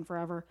fucking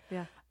forever.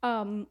 Yeah.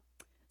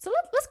 So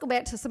let's go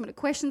back to some of the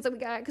questions that we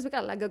got, because we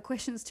got a lot of good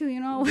questions too, you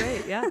know?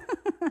 Great, yeah.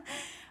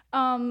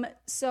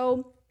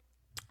 So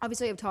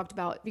obviously I've talked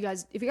about,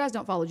 if you guys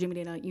don't follow Jamie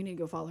Dana, you need to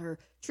go follow her.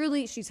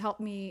 Truly, she's helped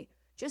me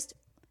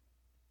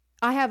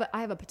I have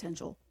a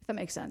potential, if that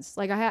makes sense.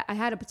 Like I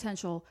had a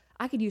potential.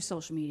 I could use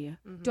social media.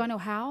 Mm-hmm. Do I know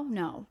how?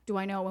 No. Do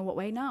I know in what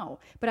way? No.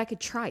 But I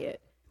could try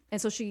it. And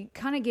so she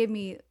kind of gave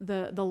me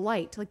the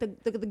light, like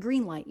the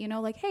green light, you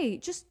know, like, hey,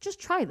 just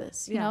try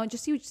this, you know, and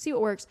just see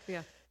what works.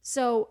 Yeah.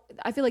 So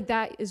I feel like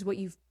that is what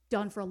you've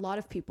done for a lot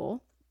of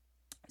people.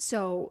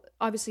 So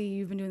obviously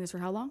you've been doing this for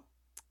how long?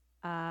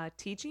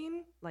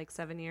 Teaching, like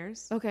 7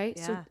 years. Okay.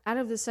 Yeah. So out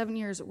of the 7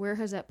 years, where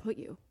has that put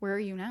you? Where are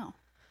you now?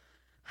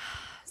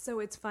 So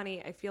it's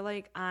funny. I feel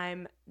like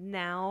I'm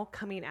now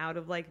coming out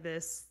of like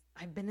this.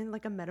 I've been in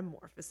like a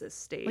metamorphosis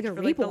stage like a for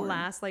reborn. like the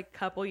last like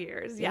couple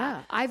years.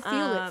 Yeah. I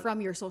feel it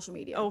from your social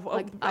media.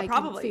 I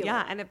probably. Can feel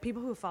it. And if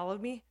people who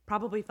followed me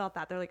probably felt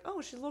that. They're like,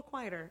 oh, she's a little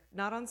quieter,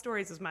 not on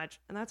stories as much.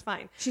 And that's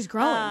fine. She's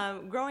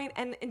growing. Growing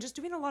and just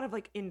doing a lot of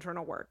like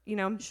internal work, you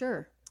know?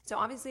 Sure. So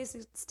obviously I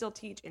still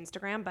teach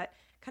Instagram, but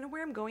kind of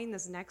where I'm going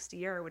this next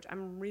year, which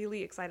I'm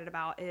really excited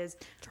about is,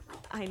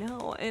 I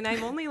know, and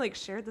I've only like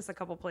shared this a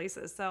couple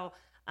places. So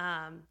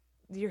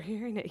you're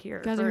hearing it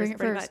here. Guys are hearing it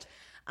first.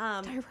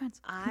 Tell your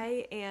friends.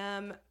 I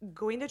am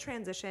going to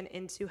transition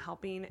into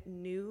helping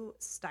new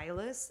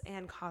stylists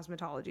and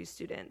cosmetology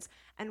students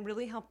and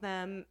really help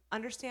them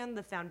understand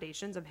the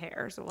foundations of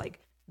hair. So like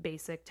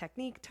basic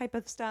technique type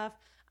of stuff,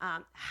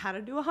 how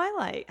to do a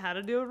highlight, how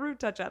to do a root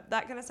touch up,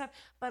 that kind of stuff,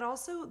 but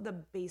also the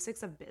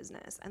basics of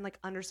business and like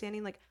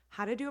understanding like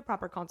how to do a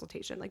proper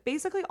consultation, like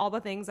basically all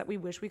the things that we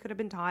wish we could have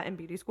been taught in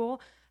beauty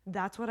school.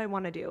 That's what I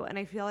want to do. And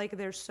I feel like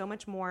there's so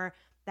much more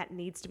that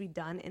needs to be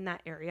done in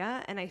that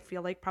area. And I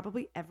feel like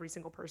probably every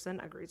single person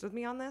agrees with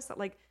me on this, that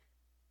like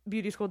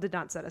beauty school did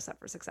not set us up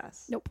for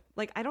success. Nope.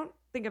 Like, I don't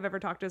think I've ever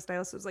talked to a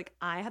stylist who's like,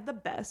 I had the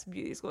best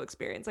beauty school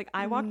experience. Like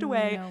I walked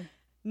away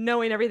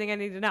knowing everything I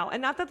need to know.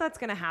 And not that that's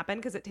going to happen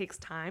because it takes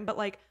time, but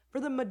like for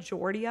the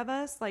majority of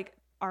us, like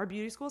our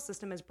beauty school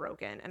system is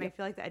broken. And I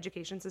feel like the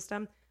education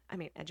system, I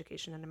mean,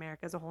 education in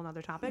America is a whole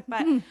nother topic,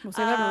 but we'll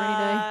say that for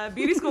any day.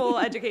 Beauty school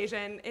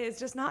education is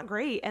just not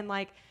great. And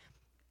like,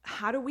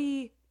 how do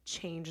we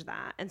change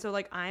that? And so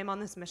like, I'm on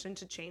this mission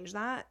to change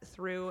that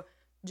through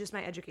just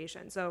my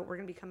education. So we're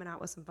going to be coming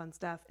out with some fun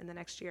stuff in the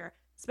next year,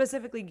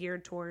 specifically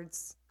geared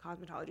towards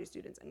cosmetology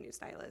students and new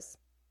stylists.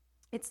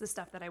 It's the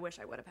stuff that I wish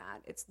I would have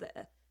had.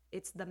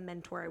 It's the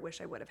mentor I wish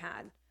I would have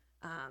had,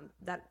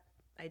 that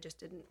I just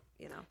didn't,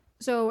 you know.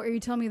 So are you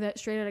telling me that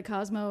Straight Outta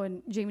Cosmo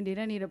and Jamie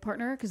Dana need a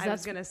partner? Because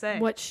that's gonna say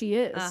what she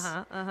is.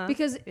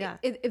 Because yeah.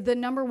 The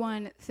number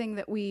one thing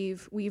that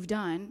we've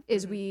done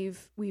is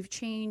we've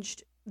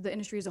changed the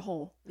industry as a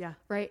whole. Yeah.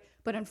 Right.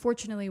 But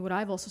unfortunately, what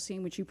I've also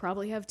seen, which you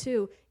probably have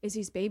too, is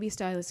these baby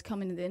stylists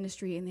come into the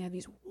industry and they have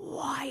these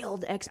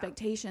wild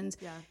expectations.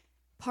 Yeah.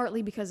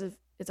 Partly because of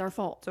it's our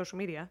fault. Social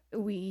media.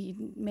 We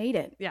made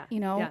it. Yeah. You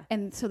know? Yeah.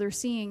 And so they're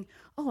seeing,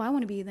 oh, I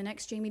want to be the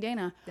next Jamie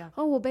Dana. Yeah.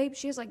 Oh, well, babe,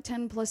 she has like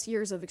 10 plus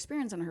years of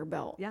experience under her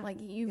belt. Yeah. Like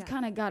you've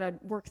kind of got to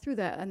work through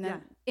that and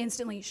then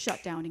instantly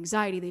shut down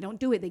anxiety. They don't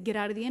do it. They get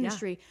out of the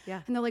industry.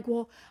 Yeah. And they're like,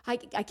 well, I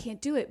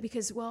can't do it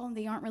because, well,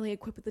 they aren't really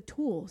equipped with the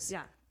tools.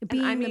 Yeah.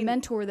 Being the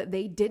mentor that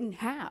they didn't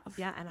have.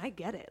 Yeah, and I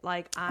get it.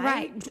 Like,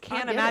 I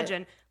can't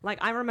imagine. Like,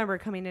 I remember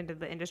coming into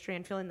the industry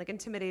and feeling like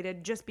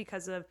intimidated just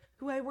because of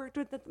who I worked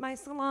with at my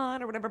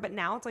salon or whatever. But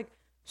now it's like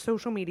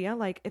social media.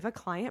 Like, if a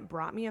client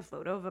brought me a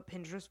photo of a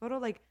Pinterest photo,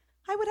 like,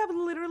 I would have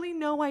literally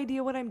no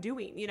idea what I'm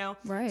doing, you know?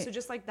 Right. So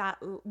just like that,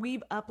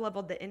 we've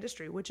up-leveled the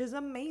industry, which is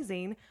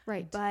amazing.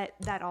 Right. But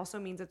that also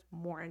means it's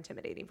more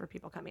intimidating for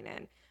people coming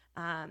in.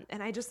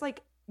 And I just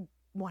like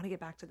want to get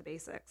back to the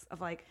basics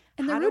of like,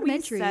 how do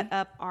we set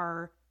up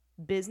our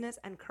business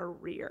and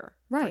career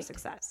for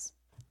success?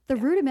 The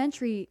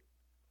rudimentary,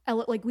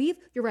 like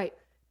you're right.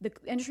 The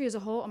industry as a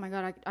whole, oh my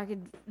God, I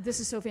could,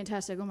 this is so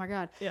fantastic. Oh my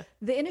God. Yeah.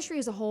 The industry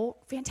as a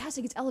whole,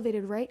 fantastic. It's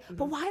elevated, right?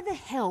 But why the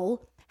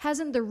hell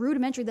hasn't the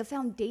rudimentary, the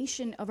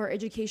foundation of our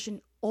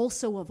education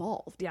also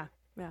evolved? Yeah.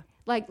 Yeah.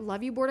 Like,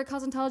 love you, Board of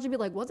Cosmetology, be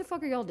like, what the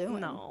fuck are y'all doing?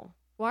 No.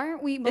 Why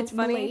aren't we, it's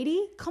funny.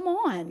 lady? Come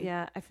on.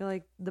 Yeah. I feel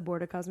like the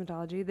Board of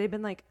Cosmetology, they've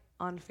been like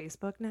on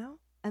Facebook now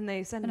and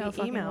they send me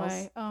emails.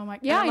 Way. Oh my,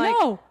 yeah, I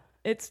know.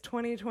 It's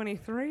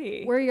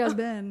 2023. Where you guys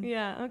been?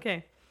 Yeah.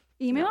 Okay.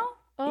 Email? No.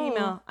 Oh.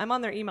 Email. I'm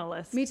on their email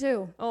list. Me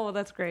too. Oh,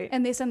 that's great.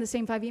 And they send the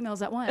same 5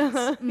 emails at once.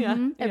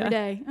 Every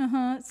day.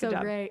 So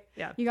great.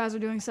 Yeah. You guys are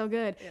doing so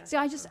good. Yeah. See,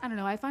 I don't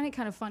know. I find it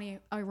kind of funny,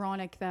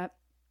 ironic that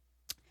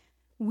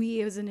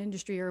we as an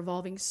industry are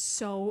evolving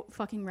so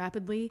fucking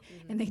rapidly,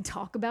 and they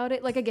talk about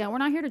it. Like, again, we're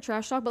not here to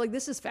trash talk, but like,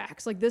 this is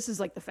facts. Like, this is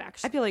like the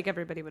facts. I feel like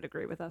everybody would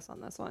agree with us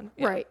on this one.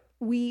 Yeah. Right.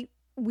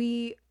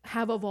 We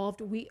have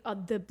evolved. We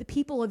the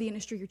people of the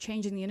industry are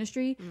changing the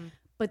industry,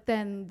 but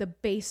then the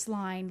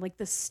baseline, like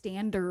the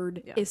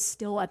standard, is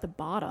still at the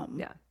bottom.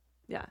 Yeah.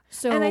 Yeah.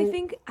 So, and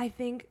I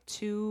think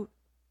to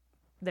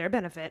their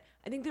benefit,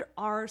 I think there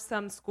are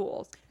some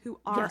schools who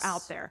are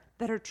out there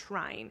that are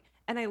trying,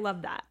 and I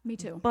love that. Me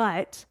too.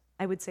 But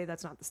I would say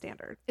that's not the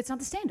standard. It's not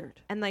the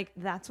standard. And like,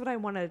 that's what I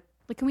want to,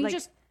 like, can we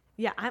just,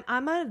 yeah,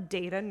 I'm a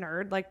data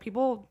nerd. Like,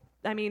 people,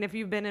 I mean, if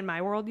you've been in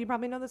my world, you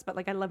probably know this, but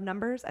like, I love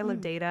numbers. I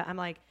love data.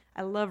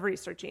 I love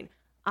researching.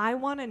 I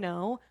want to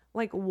know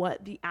like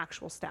what the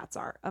actual stats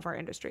are of our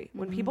industry.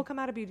 When people come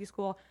out of beauty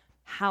school,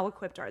 how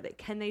equipped are they?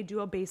 Can they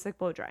do a basic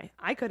blow dry?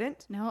 I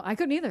couldn't. No, I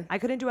couldn't either. I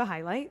couldn't do a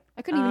highlight.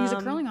 I couldn't even use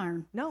a curling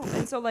iron. No.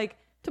 And so like,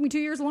 took me 2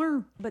 years to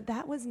learn. but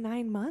that was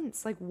 9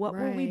 months. Like, what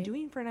were we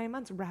doing for 9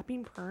 months?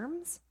 Wrapping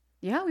perms?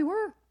 Yeah, we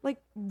were. Like,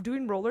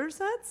 doing roller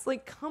sets?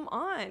 Like, come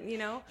on, you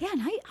know? Yeah,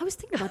 and I was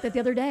thinking about that the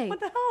other day. What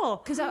the hell?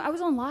 Because I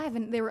was on live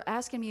and they were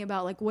asking me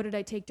about like, what did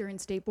I take during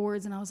state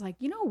boards? And I was like,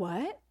 you know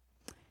what?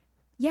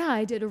 Yeah,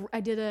 I did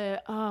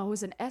a it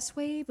was an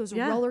S-Wave. It was a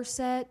roller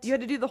set. You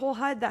had to do the whole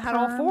HUD that had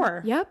all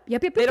four. Yep. They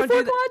don't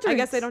do that. I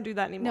guess they don't do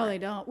that anymore. No, they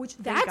don't. Which,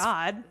 Thank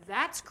God.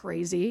 That's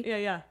crazy.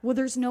 Yeah. Well,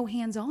 there's no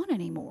hands-on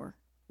anymore.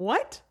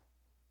 What?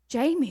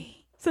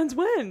 Jamie. Since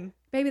when?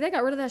 Baby, they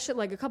got rid of that shit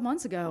like a couple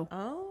months ago.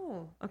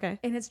 Oh, okay.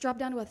 And it's dropped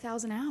down to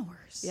 1,000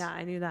 hours. Yeah,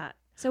 I knew that.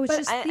 So it's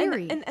just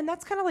theory. And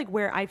that's kind of like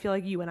where I feel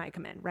like you and I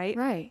come in, right?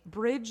 Right.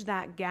 Bridge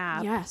that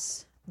gap.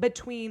 Yes.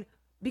 Between,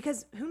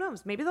 because who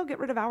knows? Maybe they'll get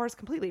rid of hours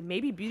completely.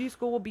 Maybe beauty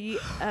school will be.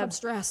 I'm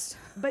stressed.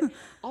 But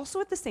also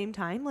at the same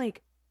time,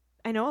 like,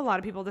 I know a lot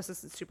of people, this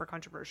is super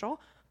controversial,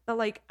 but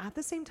like at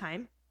the same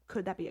time,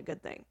 could that be a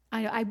good thing?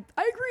 I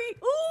agree.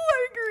 Oh,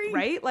 I agree.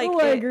 Right? Like,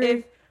 I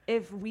agree.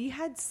 If we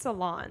had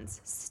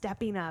salons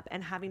stepping up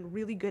and having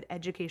really good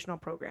educational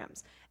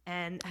programs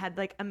and had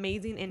like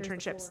amazing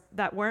internships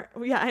that weren't,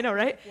 yeah, I know,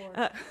 right?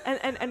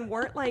 And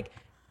weren't like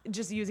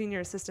just using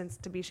your assistants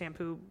to be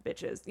shampoo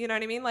bitches. You know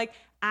what I mean? Like,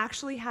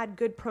 actually had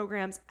good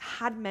programs,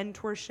 had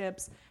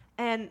mentorships,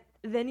 and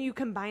then you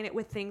combine it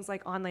with things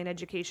like online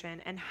education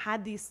and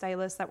had these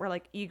stylists that were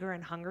like eager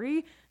and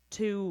hungry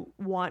to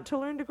want to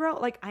learn to grow.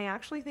 Like, I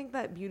actually think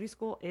that beauty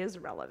school is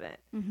relevant.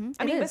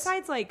 I mean,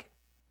 besides like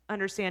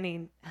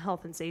understanding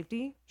health and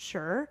safety,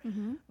 sure.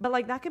 But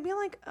like, that could be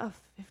like a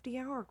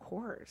 50-hour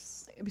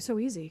course. It'd be so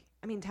easy.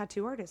 I mean,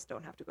 tattoo artists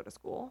don't have to go to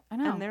school. I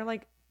know. And they're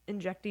like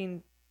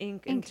injecting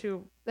ink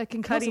into that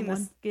can kill cutting the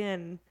someone.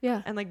 skin.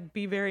 Yeah. And like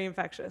be very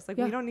infectious. Like,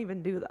 we don't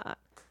even do that.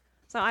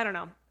 So I don't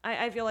know.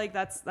 I feel like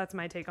that's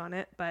my take on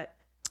it. But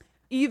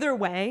either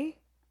way,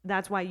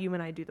 that's why you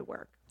and I do the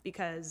work,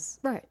 because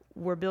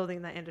we're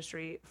building that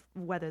industry,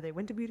 whether they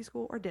went to beauty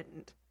school or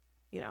didn't,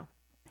 you know?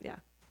 Yeah.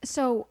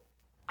 So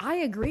I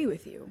agree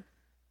with you.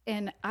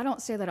 And I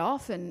don't say that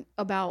often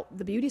about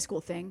the beauty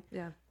school thing.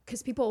 Yeah.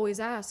 Because people always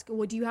ask,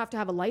 well, do you have to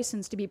have a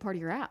license to be part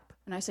of your app?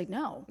 And I say,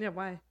 no. Yeah.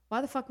 Why?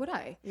 Why the fuck would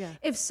I? Yeah.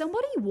 If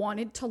somebody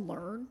wanted to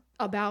learn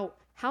about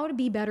how to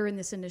be better in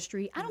this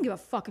industry, I don't give a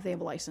fuck if they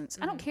have a license.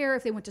 I don't care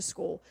if they went to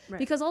school.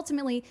 Because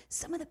ultimately,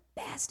 some of the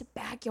best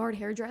backyard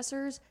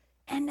hairdressers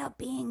end up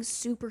being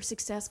super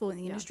successful in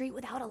the industry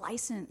without a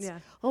license. Yeah.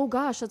 Oh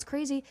gosh, that's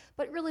crazy.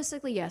 But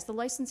realistically, yes, the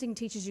licensing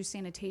teaches you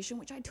sanitation,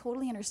 which I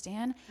totally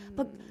understand.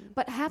 But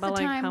half the But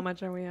like, time, how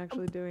much are we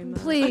actually doing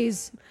that?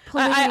 Please.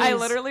 I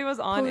literally was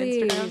on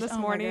Instagram this Oh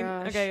my morning.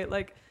 gosh. Okay,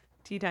 like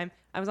tea time.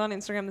 I was on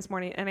Instagram this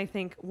morning, and I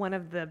think one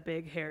of the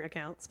big hair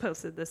accounts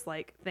posted this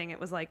like thing. It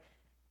was like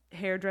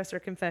hairdresser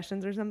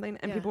confessions or something,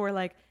 and people were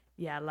like,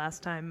 yeah,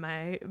 last time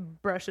my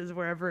brushes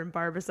were ever in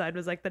Barbicide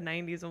was like the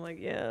 90s. I'm like,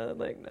 yeah,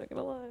 like, not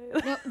gonna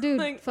lie. No, dude,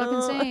 like,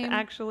 fucking same.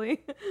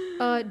 Actually.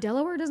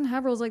 Delaware doesn't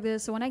have rules like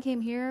this. So when I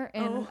came here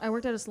and I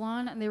worked at a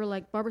salon and they were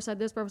like, Barbicide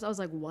this, Barbicide, I was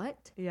like,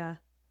 what? Yeah.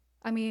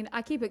 I mean,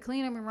 I keep it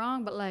clean, I'm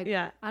wrong, but like,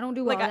 Yeah. I don't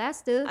do Like, all that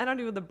stuff. I don't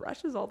do the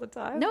brushes all the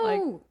time. No.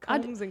 Like,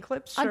 combs and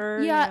clips,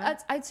 sure.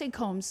 I'd say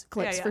combs,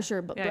 clips yeah. for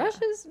sure, but Yeah, yeah.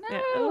 brushes,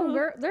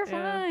 no, they're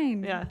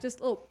fine. Yeah. Just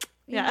a little,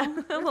 you Yeah. know,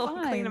 A they're little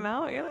clean fine. them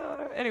out, you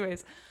know.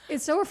 Anyways.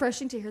 It's so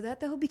refreshing to hear that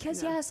though,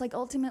 because yes, like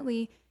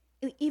ultimately,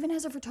 even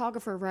as a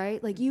photographer,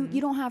 right? Like you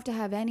don't have to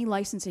have any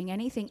licensing,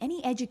 anything,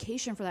 any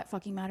education for that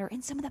fucking matter.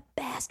 And some of the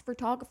best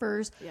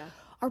photographers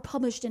are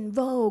published in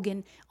Vogue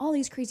and all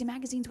these crazy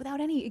magazines without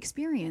any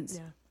experience.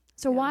 Yeah.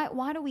 So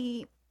why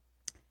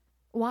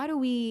do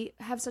we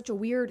have such a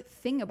weird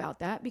thing about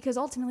that? Because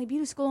ultimately,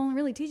 beauty school only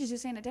really teaches you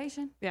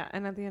sanitation. Yeah,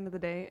 and at the end of the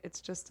day, it's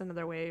just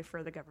another way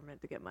for the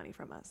government to get money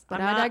from us.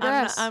 But I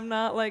digress. I'm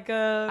not like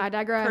a I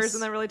digress.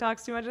 person that really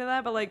talks too much of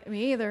that, but like,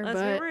 Me either, let's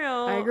but be real.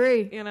 I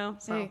agree. You know,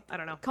 so Hey, I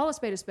don't know. Call a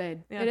spade a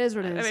spade. Yeah. It is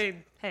what it is. I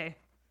mean, hey.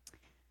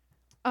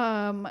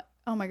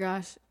 Oh my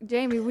gosh,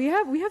 Jamie, we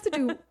have to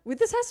do.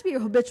 This has to be a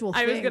habitual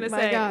thing. I was gonna My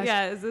say, gosh.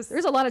 yeah, is this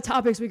There's a lot of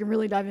topics we can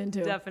really dive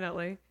into.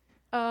 definitely?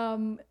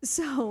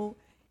 So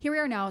here we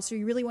are now. So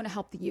you really want to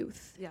help the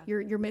youth. Yeah.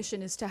 Your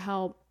mission is to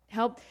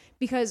help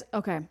because,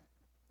 okay,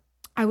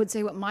 I would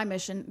say what my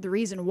mission, the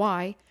reason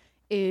why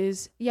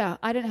is,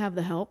 I didn't have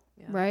the help,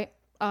 right?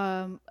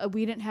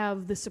 We didn't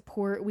have the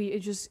support. We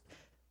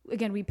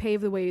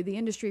paved the way of the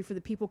industry for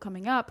the people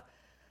coming up.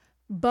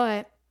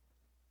 But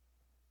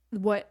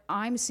what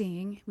I'm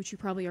seeing, which you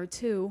probably are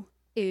too,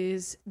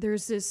 is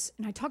there's this,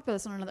 and I talked about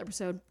this on another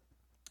episode,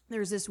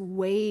 there's this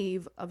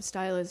wave of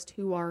stylists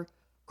who are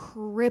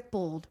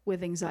crippled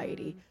with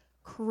anxiety,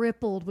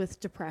 crippled with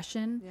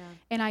depression. Yeah.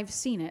 And I've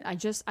seen it.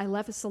 I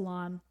left a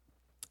salon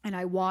and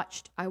I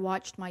watched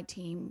my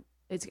team.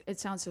 It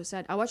sounds so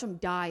sad. I watched them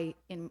die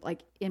in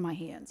my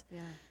hands.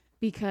 Yeah.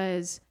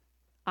 Because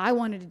I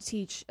wanted to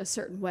teach a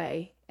certain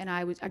way and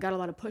I got a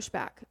lot of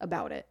pushback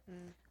about it.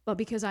 But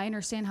because I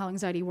understand how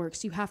anxiety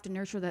works, you have to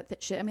nurture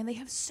that shit. I mean, they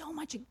have so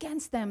much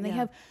against them. They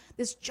have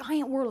this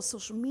giant world of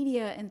social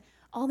media and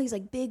all these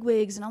like big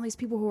wigs and all these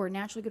people who are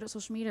naturally good at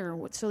social media or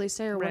what so they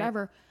say or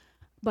whatever.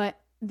 But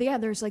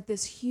there's like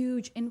this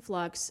huge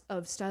influx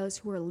of stylists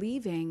who are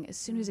leaving as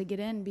soon as they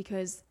get in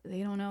because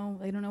they don't know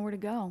where to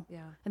go. Yeah.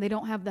 And they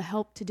don't have the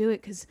help to do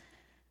it because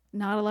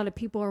not a lot of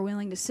people are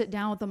willing to sit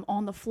down with them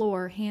on the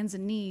floor, hands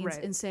and knees,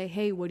 and say,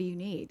 hey, what do you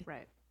need?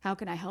 Right. How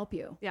can I help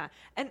you? Yeah.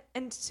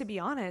 And to be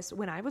honest,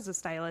 when I was a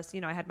stylist,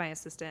 I had my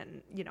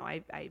assistant, and,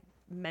 I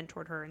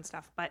mentored her and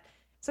stuff. But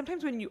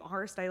sometimes when you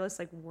are a stylist,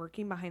 like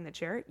working behind the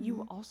chair,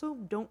 you also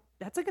don't,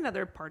 that's like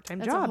another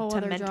part-time job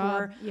to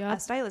mentor a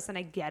stylist. And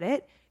I get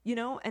it,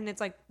 and it's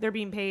like they're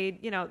being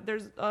paid,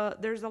 there's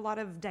a lot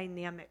of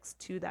dynamics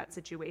to that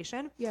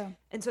situation. Yeah.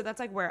 And so that's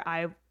like where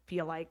I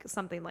feel like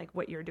something like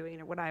what you're doing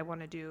or what I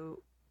want to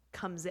do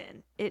comes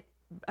in. It,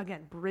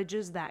 again,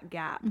 bridges that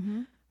gap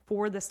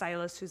for the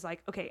stylist who's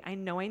like, okay, I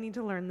know I need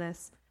to learn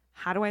this.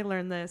 How do I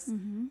learn this?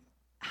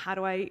 How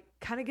do I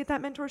kind of get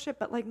that mentorship?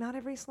 But like, not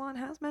every salon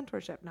has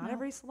mentorship. Not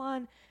every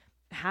salon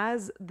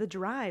has the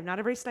drive. Not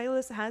every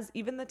stylist has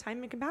even the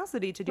time and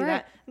capacity to do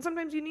that. And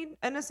sometimes you need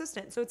an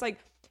assistant. So it's like,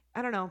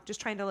 I don't know, just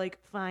trying to like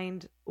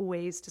find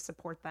ways to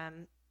support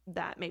them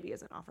that maybe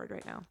isn't offered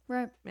right now.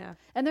 Right. Yeah.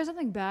 And there's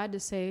nothing bad to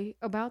say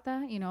about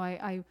that.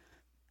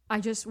 I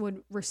just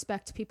would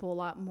respect people a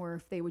lot more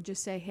if they would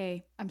just say,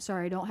 hey, I'm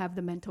sorry, I don't have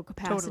the mental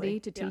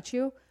capacity to teach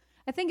you.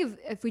 I think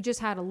if we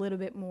just had a little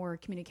bit more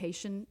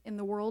communication in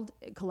the world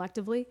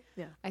collectively,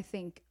 I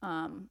think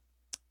a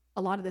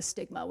lot of this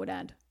stigma would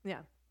end. Yeah.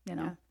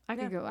 I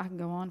can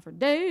go on for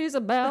days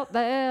about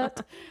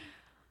that.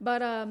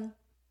 But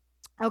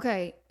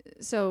okay,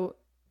 so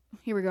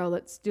here we go.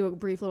 Let's do a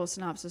brief little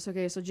synopsis.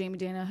 Okay, so Jamie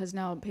Dana has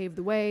now paved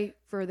the way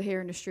for the hair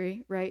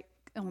industry, right?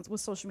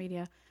 With social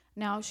media.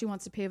 Now she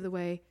wants to pave the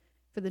way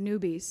for the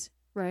newbies,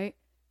 right?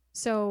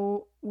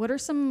 So what are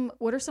some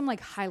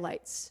like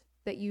highlights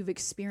that you've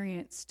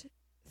experienced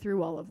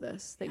through all of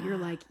this that you're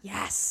like,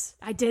 yes,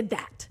 I did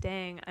that?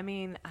 Dang. I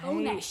mean,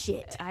 own that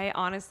shit. I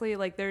honestly,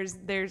 like, there's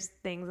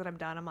things that I've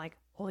done. I'm like,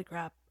 holy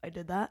crap, I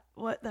did that.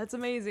 What? That's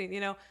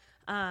amazing.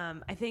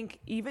 I think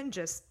even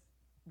just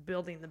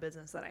building the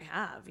business that I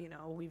have,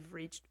 we've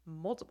reached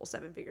multiple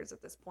 7 figures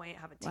at this point,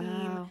 have a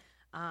team.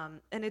 Wow.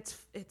 And it's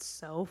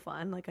so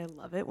fun. Like, I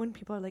love it when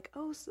people are like,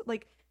 oh, so,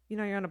 like,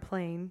 you're on a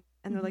plane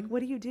and they're like, what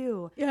do you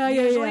do? Yeah.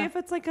 Usually if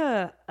it's like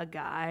a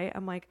guy,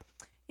 I'm like,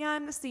 yeah,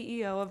 I'm the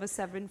CEO of a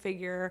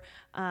 7-figure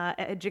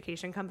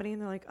education company.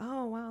 And they're like,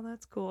 oh, wow,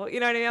 that's cool. You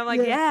know what I mean? I'm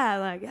like,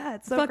 yeah,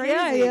 it's so fuck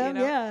crazy.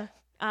 Yeah.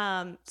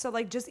 So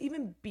like just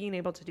even being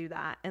able to do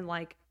that and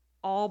like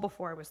all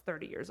before I was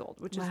 30 years old,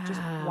 which is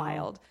just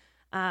wild.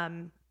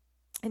 And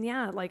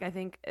yeah, like I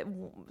think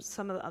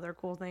some of the other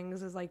cool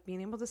things is like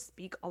being able to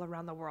speak all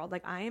around the world.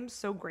 Like I am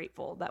so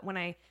grateful that when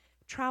I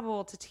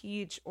travel to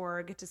teach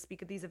or get to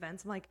speak at these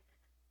events, I'm like,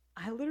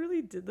 I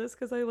literally did this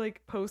because I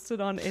like posted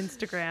on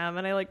Instagram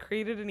and I like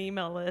created an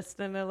email list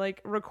and I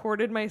like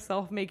recorded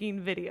myself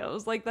making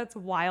videos. Like that's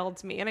wild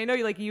to me. And I know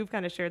you've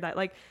kind of shared that.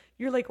 Like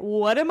you're like,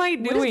 what am I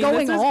doing? What is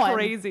going this on? Is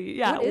crazy.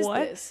 Yeah.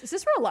 What is this? Is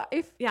this real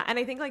life? Yeah. And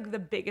I think like the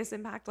biggest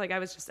impact, like I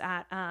was just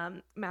at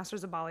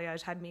Masters of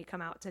Balayage had me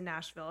come out to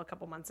Nashville a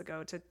couple months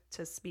ago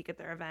to speak at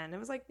their event. It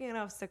was like,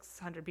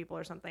 600 people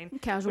or something.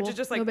 Casual. Which is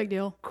just like no big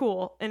deal.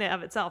 Cool in and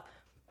of itself.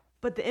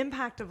 But the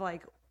impact of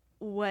like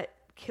what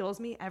kills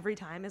me every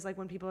time is like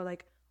when people are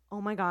like,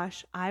 oh my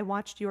gosh, I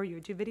watched your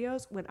YouTube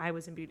videos when I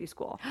was in beauty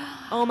school.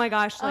 Oh my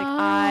gosh,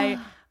 like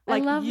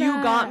you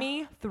got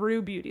me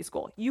through beauty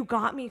school. You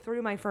got me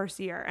through my first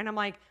year. And I'm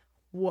like,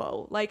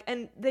 whoa. Like,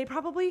 and they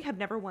probably have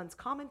never once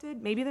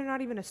commented. Maybe they're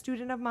not even a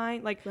student of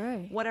mine, like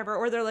whatever.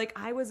 Or they're like,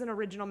 I was an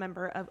original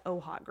member of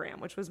OHOTgram,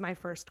 which was my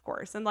first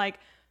course. And like,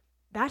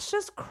 that's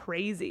just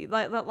crazy.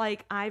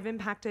 Like I've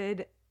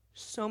impacted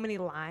so many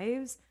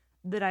lives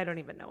that I don't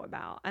even know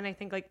about. And I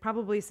think like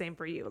probably same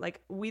for you.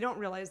 Like we don't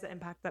realize the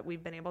impact that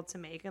we've been able to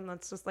make. And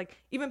that's just like,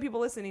 even people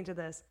listening to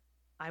this,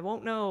 I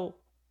won't know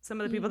some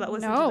of the people that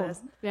listen to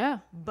this. Yeah.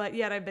 But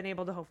yet I've been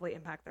able to hopefully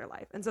impact their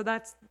life. And so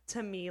that's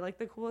to me like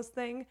the coolest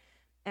thing.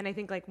 And I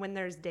think like when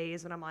there's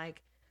days when I'm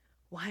like,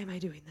 why am I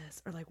doing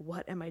this? Or like,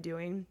 what am I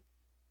doing?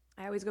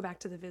 I always go back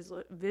to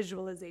the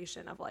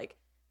visualization of like,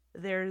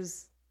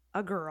 there's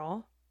a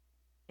girl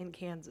in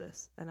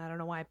Kansas. And I don't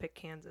know why I picked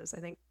Kansas. I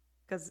think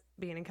because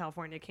being in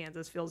California,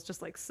 Kansas feels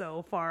just like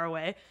so far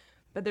away.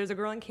 But there's a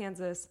girl in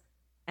Kansas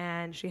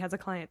and she has a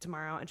client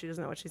tomorrow and she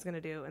doesn't know what she's going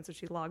to do. And so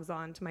she logs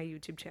on to my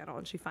YouTube channel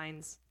and she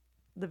finds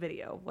the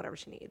video, whatever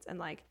she needs. And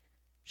like,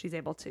 she's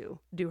able to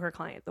do her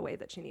client the way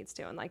that she needs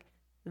to. And like,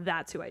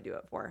 that's who I do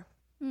it for.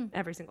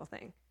 Every single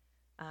thing.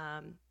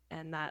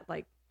 And that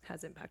like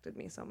has impacted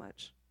me so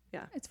much.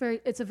 Yeah.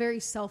 It's a very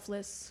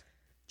selfless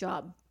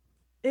job.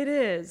 It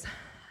is.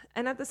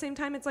 And at the same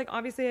time, it's like,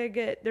 obviously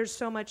there's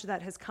so much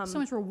that has come. So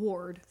much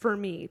reward. For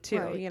me too,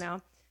 right. you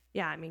know?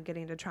 Yeah. I mean,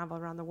 getting to travel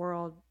around the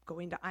world,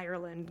 going to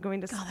Ireland,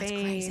 going to Spain, that's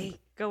crazy.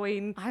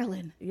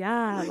 Ireland.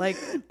 Yeah. Like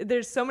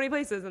there's so many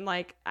places. And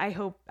like,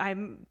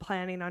 I'm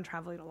planning on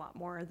traveling a lot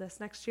more this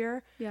next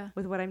year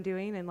with what I'm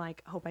doing and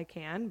like, hope I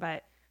can.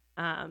 But,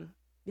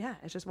 yeah,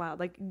 it's just wild.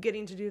 Like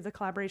getting to do the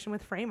collaboration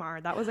with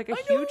Framar. That was like a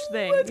huge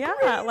thing. Yeah.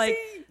 Crazy. Like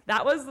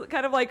that was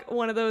kind of like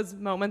one of those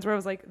moments where I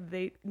was like,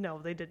 they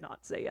did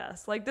not say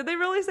yes. Like, did they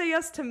really say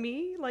yes to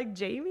me? Like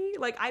Jamie?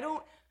 Like, I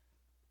don't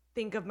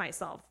think of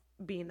myself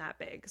being that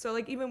big. So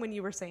like, even when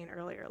you were saying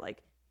earlier,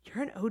 like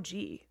you're an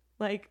OG,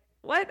 like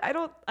what? I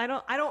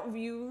don't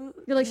view.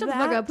 You're like, shut the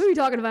fuck up. Who are you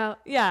talking about?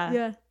 Yeah.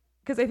 Yeah.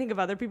 Because I think of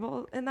other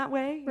people in that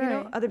way, you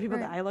know, other people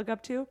that I look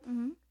up to.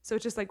 Mm-hmm. So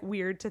it's just like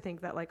weird to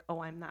think that like,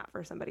 oh, I'm that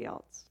for somebody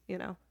else, you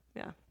know?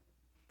 Yeah.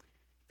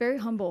 Very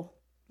humble.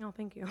 Oh,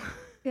 thank you.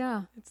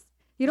 Yeah.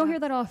 You don't hear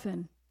that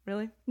often.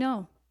 Really?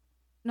 No,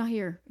 not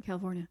here in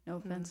California. No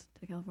offense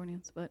to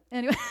Californians, but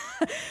anyway,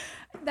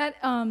 that,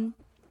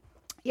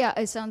 yeah,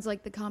 it sounds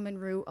like the common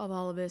root of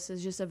all of this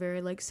is just a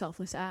very like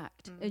selfless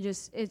act.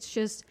 It's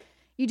just,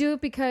 you do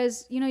it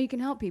because, you know, you can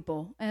help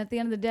people. And at the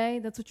end of the day,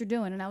 that's what you're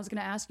doing. And I was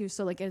going to ask you,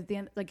 so like at the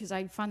end, like, cause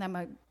I find that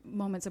my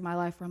moments in my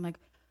life where I'm like,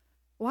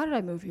 why did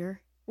I move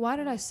here? Why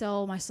did I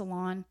sell my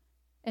salon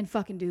and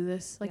fucking do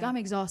this? Like I'm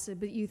exhausted,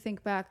 but you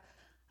think back,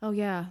 oh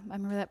yeah, I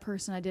remember that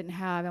person I didn't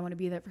have. I want to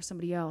be that for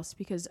somebody else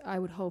because I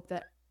would hope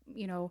that,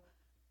 you know,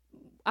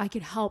 I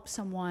could help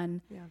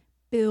someone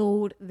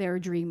build their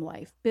dream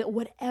life, build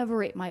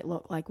whatever it might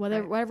look like,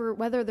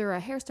 whether they're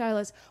a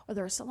hairstylist or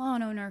they're a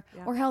salon owner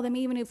or hell, they may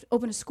even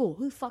open a school.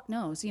 Who the fuck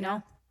knows, you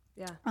know?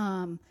 Yeah.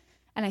 And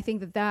I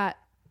think that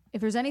if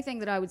there's anything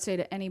that I would say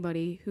to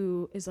anybody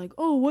who is like,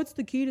 oh, what's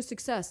the key to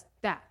success?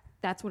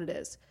 That's what it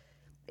is.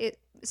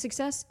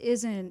 Success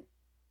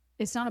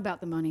it's not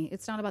about the money.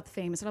 It's not about the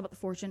fame. It's not about the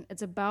fortune.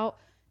 It's about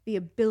the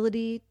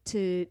ability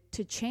to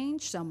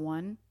change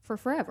someone for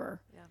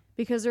forever. Yeah.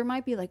 Because there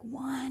might be like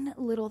one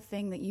little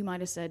thing that you might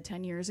have said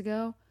 10 years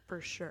ago.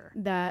 For sure.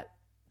 That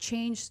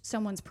changed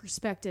someone's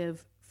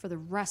perspective for the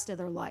rest of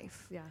their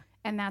life. Yeah.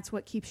 And that's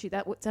what keeps you,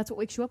 that's what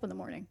wakes you up in the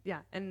morning. Yeah.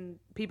 And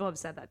people have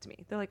said that to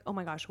me. They're like, oh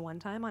my gosh, one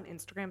time on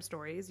Instagram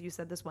stories, you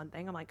said this one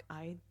thing. I'm like,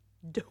 I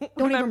don't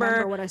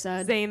remember what I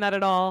said. Saying that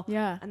at all.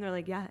 Yeah. And they're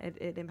like, yeah,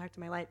 it impacted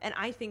my life. And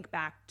I think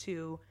back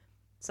to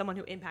someone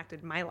who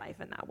impacted my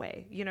life in that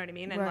way. You know what I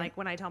mean? And like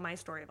when I tell my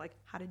story of like,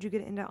 how did you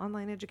get into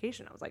online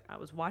education? I was like, I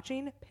was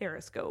watching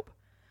Periscope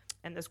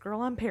and this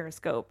girl on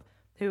Periscope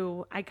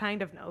who I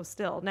kind of know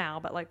still now,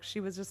 but like, she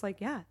was just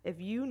like, yeah, if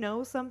you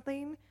know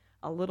something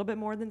a little bit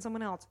more than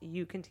someone else,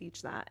 you can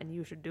teach that and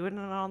you should do it in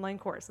an online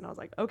course. And I was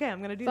like, okay, I'm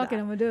going to do that. Fuck it,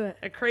 I'm going to do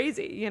it.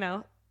 Crazy, you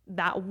know,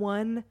 that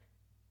one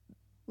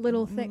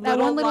little thing, that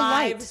one little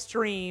live light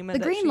stream, the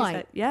green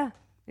light. Yeah.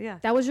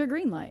 That was your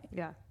green light.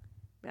 Yeah.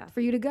 For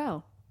you to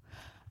go.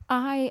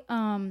 I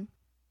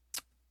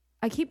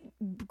keep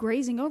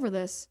grazing over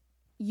this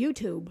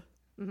YouTube.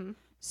 Mm-hmm.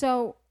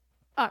 So,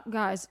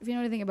 guys, if you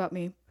know anything about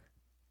me,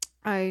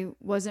 I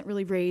wasn't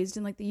really raised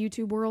in like the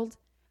YouTube world.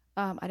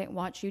 I didn't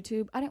watch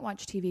YouTube. I didn't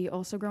watch TV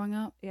also growing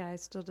up. Yeah, I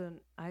still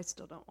don't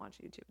watch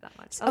YouTube that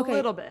much. A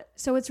little bit.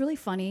 So it's really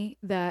funny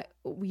that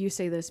you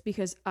say this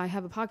because I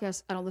have a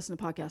podcast. I don't listen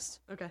to podcasts.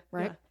 Okay.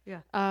 Right? Yeah.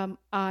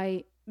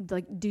 I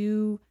like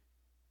do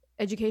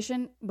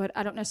education, but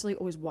I don't necessarily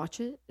always watch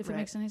it, if it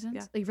makes any sense.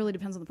 Yeah. Like, it really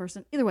depends on the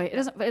person. Either way, it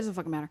doesn't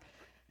fucking matter.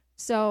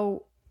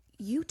 So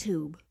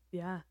YouTube.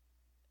 Yeah.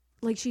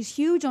 Like, she's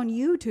huge on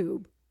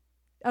YouTube.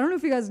 I don't know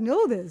if you guys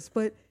know this,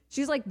 but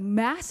she's like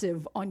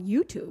massive on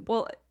YouTube.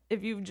 Well,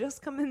 if you've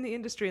just come in the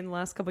industry in the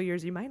last couple of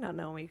years, you might not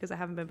know me because I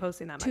haven't been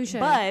posting that much. Touché.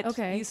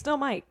 But you still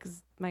might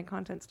because my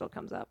content still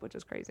comes up, which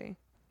is crazy.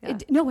 Yeah.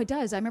 It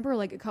does. I remember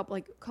like a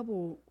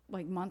couple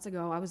months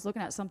ago, I was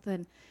looking at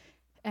something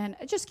and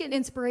just getting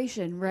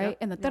inspiration, right?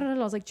 And I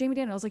was like, Jamie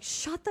Daniel. I was like,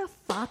 shut the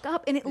fuck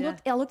up. And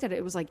I looked at it.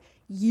 It was like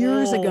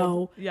years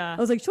ago. Yeah. I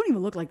was like, she don't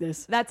even look like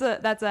this. That's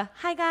a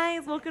hi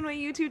guys, welcome to my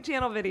YouTube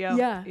channel video.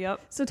 Yeah.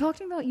 Yep. So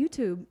talking about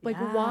YouTube, like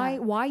why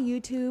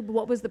YouTube?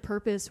 What was the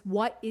purpose?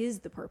 What is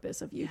the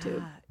purpose of YouTube?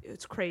 Yeah,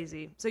 it's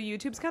crazy. So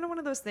YouTube's kind of one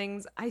of those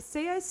things. I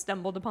say I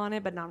stumbled upon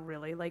it, but not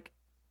really. Like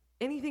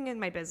anything in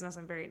my business,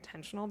 I'm very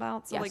intentional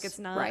about. So like it's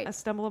not a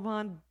stumble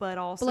upon, but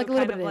also like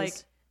kind of like,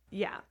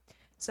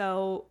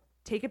 So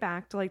take it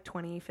back to like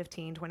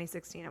 2015,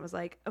 2016. I was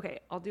like,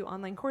 okay, I'll do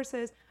online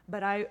courses,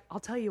 but I'll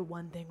tell you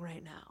one thing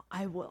right now.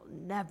 I will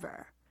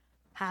never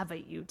have a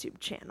YouTube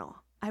channel.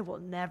 I will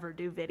never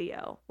do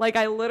video. Like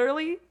I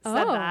literally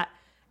said that.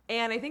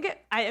 And I think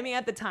I mean,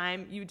 at the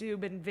time,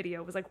 YouTube and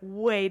video was like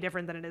way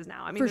different than it is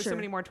now. I mean, there's so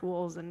many more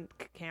tools and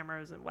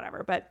cameras and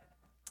whatever. But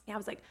yeah, I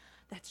was like,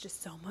 that's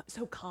just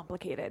so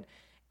complicated.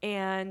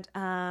 And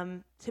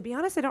to be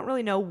honest, I don't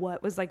really know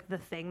what was like the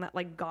thing that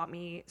like got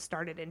me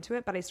started into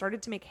it. But I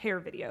started to make hair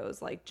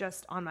videos like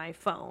just on my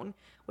phone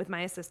with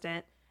my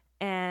assistant.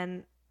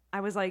 And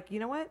I was like, you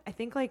know what? I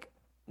think like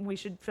we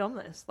should film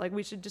this. Like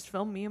we should just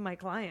film me and my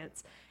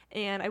clients.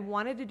 And I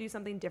wanted to do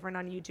something different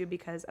on YouTube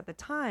because at the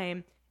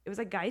time it was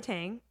like Guy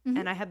Tang,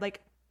 and I had like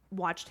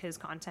watched his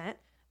content.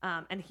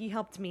 And he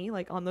helped me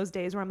like on those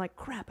days where I'm like,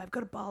 crap, I've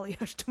got a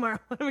balayage tomorrow.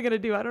 What am I going to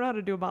do? I don't know how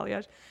to do a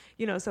balayage,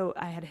 you know? So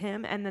I had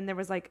him, and then there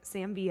was like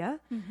Sam Villa,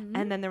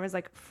 and then there was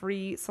like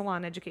Free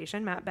Salon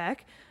Education, Matt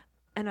Beck.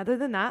 And other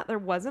than that, there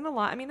wasn't a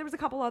lot. I mean, there was a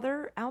couple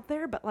other out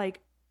there, but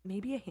like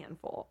maybe a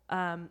handful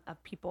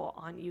of people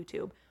on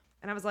YouTube.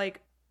 And I was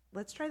like,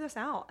 let's try this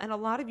out. And a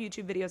lot of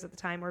YouTube videos at the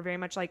time were very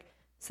much like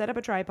set up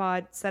a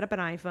tripod, set up an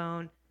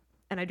iPhone,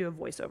 and I do a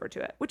voiceover to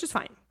it, which is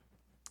fine.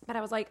 But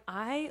I was like,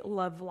 I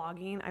love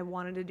vlogging. I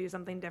wanted to do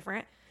something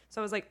different.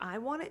 So I was like, I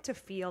want it to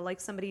feel like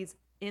somebody's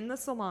in the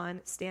salon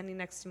standing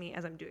next to me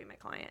as I'm doing my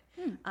client.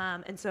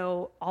 And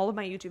so all of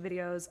my YouTube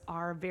videos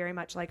are very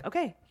much like,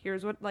 okay,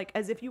 here's what, like,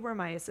 as if you were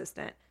my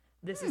assistant,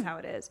 this is how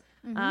it is.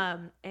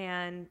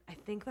 And I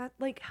think that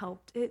like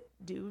helped it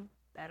do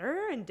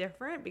better and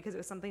different because it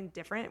was something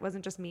different. It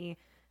wasn't just me,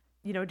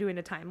 you know, doing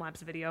a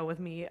time-lapse video with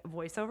me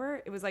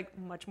voiceover. It was like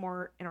much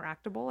more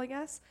interactable, I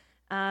guess.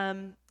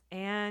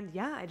 And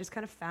yeah, I just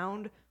kind of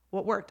found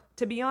what worked.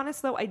 To be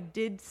honest though, I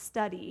did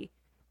study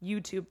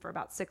YouTube for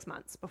about 6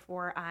 months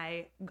before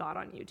I got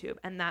on YouTube.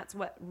 And that's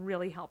what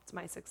really helped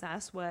my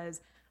success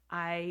was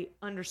I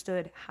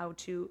understood how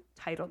to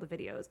title the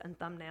videos and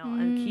thumbnail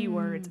and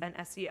keywords and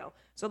SEO.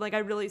 So like I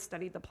really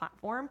studied the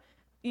platform,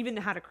 even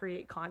how to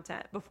create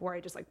content before I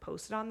just like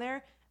posted on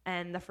there.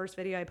 And the first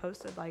video I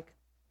posted like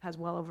has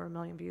well over 1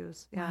 million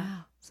views. Yeah.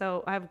 Wow.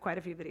 So I have quite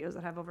a few videos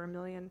that have over 1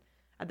 million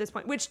at this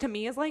point, which to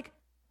me is like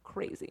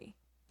crazy.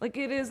 Like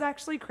it is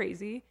actually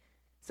crazy,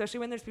 especially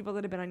when there's people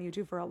that have been on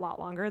YouTube for a lot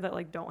longer that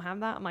like don't have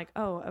that. I'm like,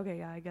 oh, okay,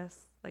 yeah, I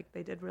guess like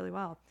they did really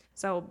well.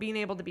 So being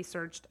able to be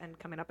searched and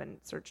coming up in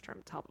search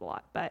terms helped a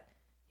lot. But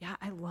yeah,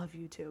 I love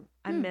YouTube.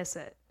 I miss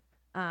it.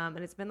 And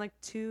it's been like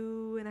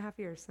 2.5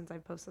 years since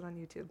I've posted on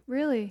YouTube.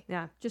 Really?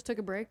 Yeah. Just took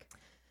a break?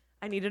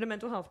 I needed a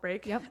mental health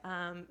break. Yep.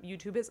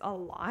 YouTube is a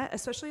lot,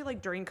 especially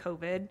like during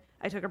COVID.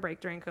 I took a break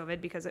during COVID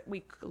because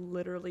we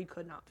literally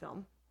could not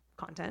film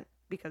content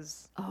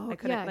because I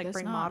couldn't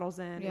bring models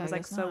in. It was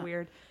like so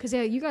weird. Because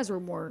yeah, you guys were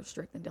more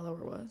strict than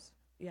Delaware was.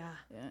 Yeah.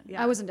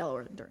 I was in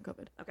Delaware during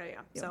COVID. Okay,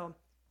 yeah. So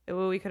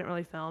we couldn't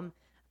really film.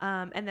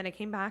 And then I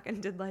came back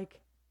and did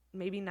like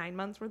maybe 9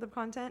 months worth of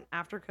content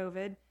after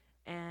COVID.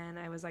 And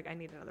I was like, I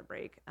need another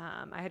break.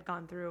 I had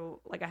gone through,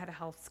 like I had a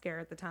health scare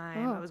at the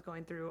time. I was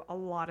going through a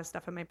lot of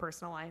stuff in my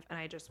personal life and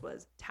I just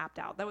was tapped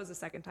out. That was the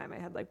second time I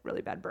had like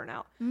really bad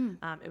burnout.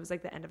 It was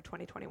like the end of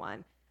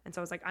 2021. And so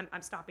I was like,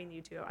 I'm stopping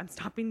YouTube. I'm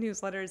stopping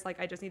newsletters.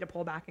 Like I just need to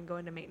pull back and go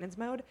into maintenance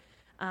mode.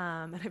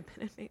 And I've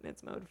been in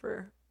maintenance mode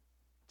for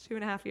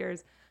 2.5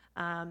 years.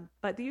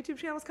 But the YouTube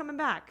channel's coming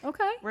back.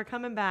 Okay. We're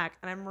coming back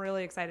and I'm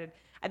really excited.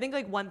 I think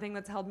like one thing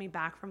that's held me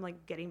back from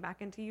like getting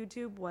back into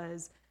YouTube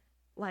was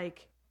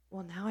like,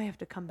 well, now I have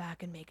to come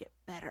back and make it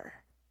better.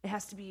 It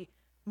has to be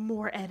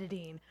more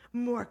editing,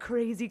 more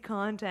crazy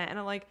content. And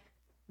I'm like,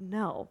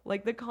 no,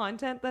 like the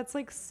content that's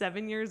like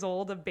 7 years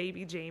old of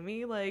baby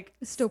Jamie, like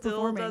still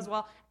performing. Does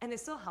well. And it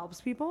still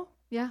helps people.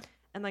 Yeah.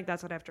 And like,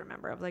 that's what I have to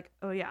remember of like,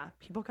 oh yeah,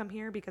 people come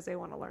here because they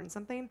want to learn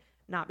something,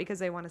 not because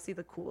they want to see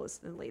the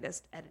coolest and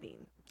latest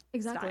editing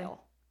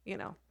style, you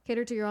know,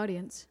 cater to your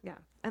audience. Yeah.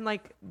 And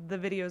like the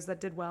videos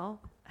that did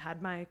well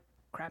had my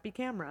crappy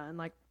camera and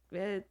like,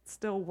 it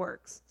still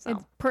works.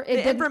 So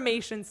the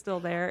information's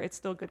still there. It's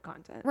still good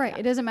content. Right. Yeah.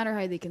 It doesn't matter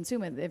how they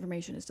consume it. The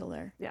information is still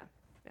there. Yeah.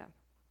 Yeah.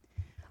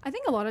 I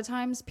think a lot of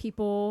times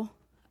people,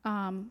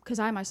 because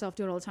I myself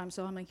do it all the time.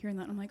 So I'm like hearing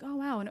that. And I'm like, oh,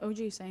 wow. An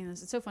OG saying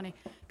this. It's so funny.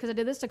 Because I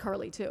did this to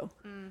Carly too.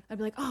 I'd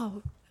be like,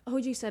 oh,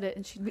 OG said it.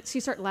 And she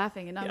started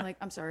laughing. And I'm like,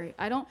 I'm sorry.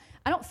 I don't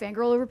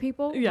fangirl over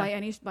people by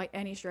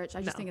any stretch.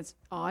 I just think it's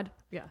odd.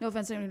 Yeah. No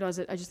offense to anyone who does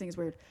it. I just think it's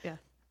weird. Yeah.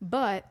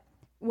 But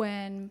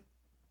when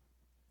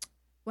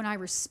I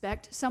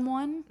respect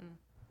someone,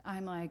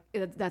 I'm like,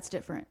 that's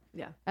different.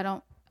 Yeah.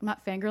 I'm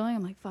not fangirling.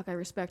 I'm like, fuck, I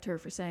respect her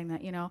for saying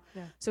that, you know?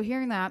 Yeah. So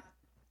hearing that,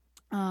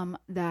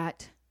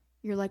 that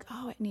you're like,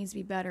 oh, it needs to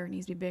be better. It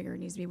needs to be bigger. It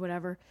needs to be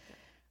whatever.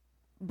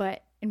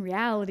 But in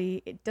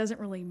reality, it doesn't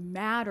really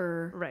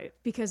matter. Right.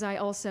 Because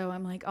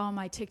I'm like, oh,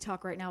 my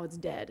TikTok right now, it's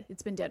dead.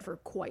 It's been dead for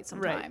quite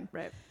some time.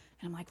 Right.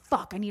 And I'm like,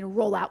 fuck, I need to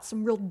roll out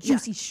some real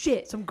juicy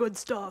shit. Some good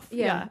stuff.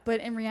 Yeah. But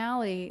in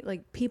reality,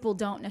 like people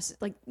don't necessarily,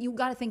 like you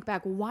got to think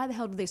back, why the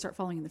hell did they start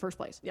following in the first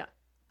place? Yeah.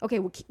 Okay,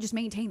 well, just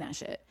maintain that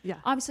shit. Yeah.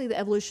 Obviously the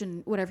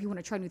evolution, whatever, you want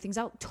to try new things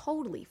out,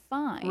 totally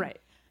fine. Right.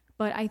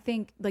 But I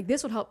think like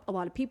this would help a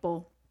lot of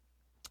people.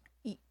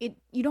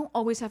 You don't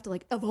always have to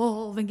like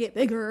evolve and get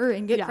bigger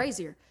and get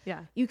crazier. Yeah.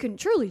 You can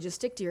truly just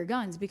stick to your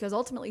guns because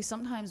ultimately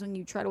sometimes when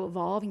you try to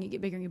evolve and you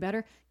get bigger and you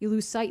better, you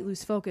lose sight, you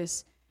lose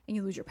focus. and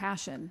you lose your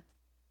passion.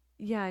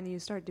 Yeah, and you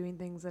start doing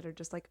things that are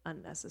just like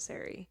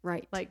unnecessary.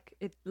 Right. Like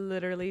it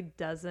literally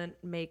doesn't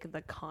make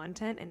the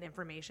content and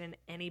information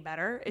any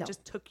better. It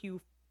just took you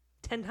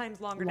 10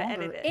 times longer to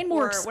edit it and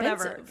more or expensive.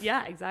 whatever.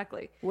 Yeah,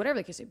 exactly. Whatever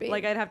the case may be.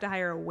 Like I'd have to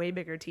hire a way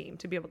bigger team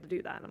to be able to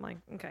do that. And I'm like,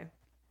 okay,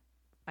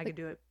 I could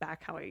do it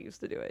back how I used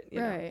to do it.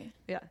 You right. know?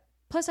 Yeah.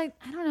 Plus, I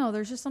don't know.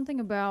 There's just something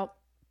about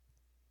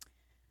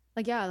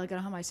like, yeah, like I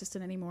don't have my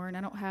assistant anymore, and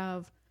I don't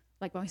have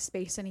like my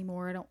space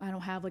anymore. I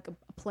don't have like a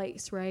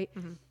place, right?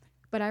 Mm-hmm.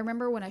 But I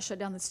remember when I shut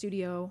down the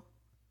studio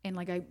and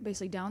like I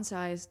basically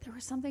downsized, there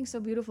was something so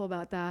beautiful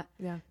about that.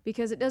 Yeah.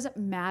 Because it doesn't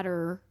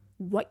matter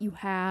what you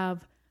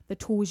have, the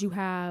tools you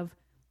have,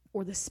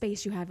 or the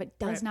space you have. It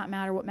does not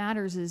matter. What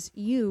matters is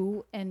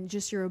you and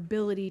just your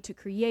ability to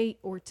create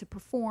or to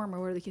perform or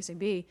whatever the case may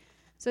be.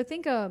 So I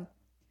think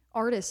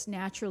artists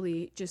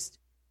naturally just,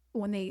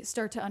 when they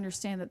start to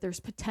understand that there's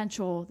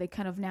potential, they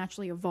kind of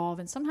naturally evolve.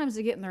 And sometimes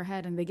they get in their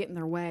head and they get in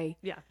their way.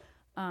 Yeah.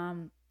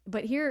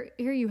 But here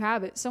you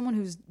have it. Someone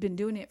who's been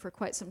doing it for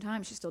quite some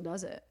time, she still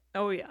does it.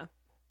 Oh, yeah.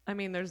 I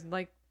mean, there's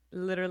like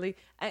literally,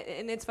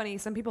 and it's funny,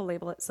 some people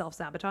label it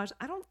self-sabotage.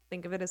 I don't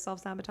think of it as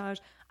self-sabotage.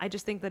 I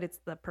just think that it's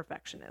the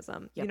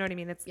perfectionism. You know what I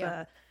mean? It's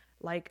the,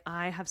 like,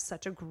 I have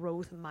such a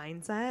growth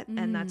mindset,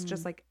 and that's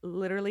just like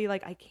literally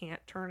like I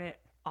can't turn it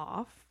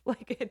off.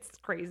 Like, it's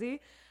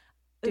crazy.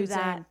 Dude,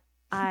 that same.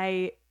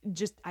 I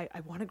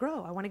want to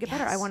grow. I want to get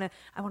better. I want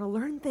to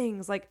learn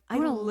things. Like I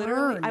wanna want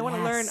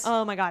to learn. yes.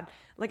 Oh my God.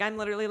 Like I'm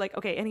literally like,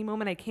 okay, any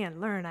moment I can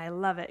learn. I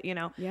love it, you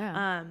know?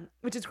 Yeah.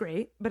 Which is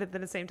great. But at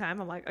the same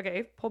time, I'm like,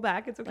 okay, pull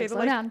back. It's okay Like, to slow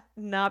like down.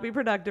 not be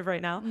productive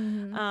right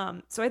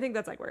now. So I think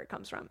that's like where it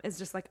comes from. It's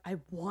just like, I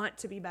want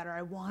to be better.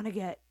 I want to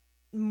get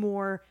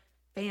more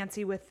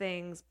fancy with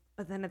things.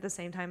 But then at the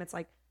same time, it's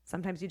like,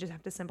 sometimes you just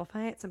have to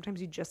simplify it.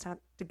 Sometimes you just have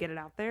to get it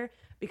out there.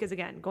 Because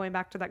again, going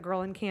back to that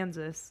girl in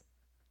Kansas,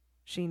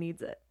 she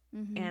needs it.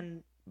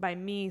 And by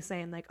me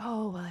saying like,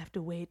 oh, well, I have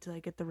to wait till I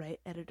get the right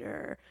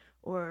editor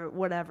or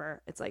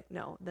whatever, it's like,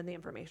 no, then the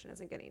information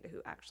isn't getting to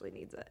who actually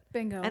needs it.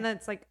 Bingo. And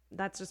that's like,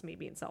 that's just me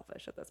being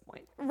selfish at this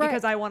point. Right.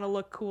 Because I want to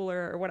look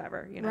cooler or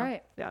whatever, you know?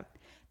 Right. Yeah.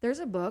 There's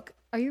a book.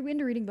 Are you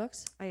into reading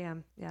books? I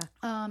am.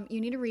 Yeah.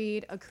 You need to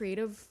read A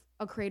Creative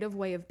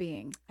Way of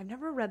Being. I've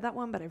never read that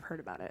one, but I've heard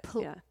about it.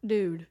 Yeah.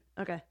 Dude.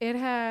 Okay. It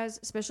has,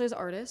 especially as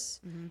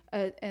artists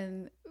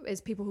and as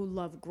people who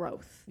love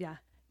growth. Yeah.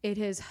 It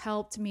has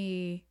helped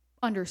me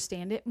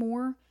understand it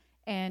more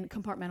and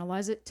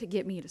compartmentalize it to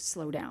get me to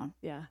slow down.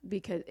 Yeah.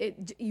 Because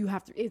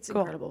it's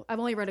incredible. I've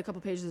only read a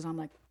couple pages and I'm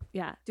like,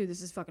 yeah, dude,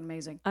 this is fucking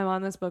amazing. I'm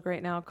on this book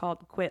right now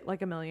called Quit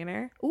Like a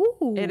Millionaire.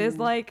 Ooh. It is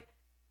like,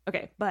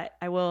 okay, but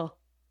I will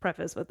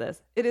preface with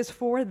this. It is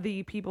for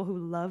the people who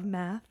love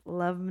math,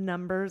 love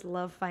numbers,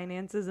 love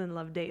finances, and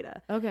love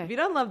data. Okay. If you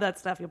don't love that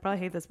stuff, you'll probably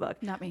hate this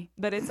book. Not me.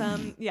 But it's,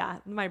 yeah,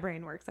 my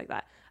brain works like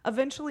that.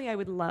 Eventually, I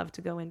would love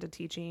to go into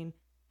teaching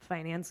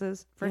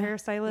finances for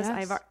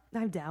hairstylists. Yes.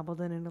 I've dabbled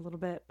in it a little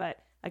bit, but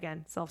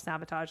again,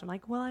 self-sabotage. I'm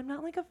like, well, I'm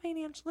not like a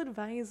financial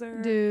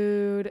advisor.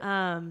 Dude.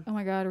 Oh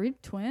my God. Are we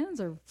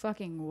twins or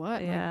fucking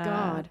what? Yeah, My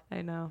God.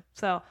 I know.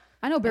 So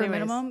I know bare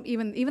anyways. minimum,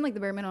 even like the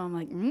bare minimum, I'm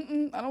like,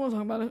 I don't want to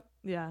talk about it.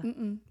 yeah.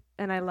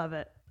 And I love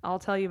it. I'll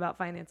tell you about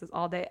finances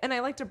all day. And I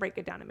like to break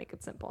it down and make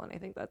it simple. And I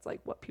think that's like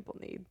what people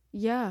need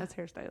Yeah. as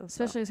hairstylists.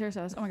 Especially as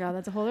hairstylists. Oh my God.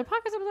 That's a whole other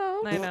podcast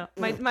episode. I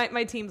know.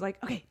 My team's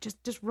like, okay,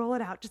 just roll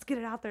it out. Just get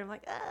it out there. I'm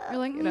like, You're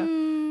like, you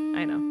know,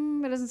 I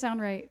know. That doesn't sound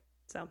right.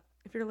 So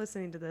if you're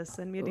listening to this,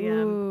 send me a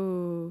DM.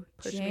 Ooh,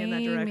 Push Jamie.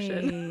 me in that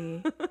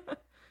direction.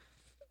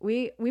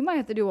 we might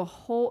have to do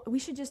we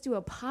should just do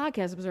a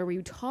podcast episode where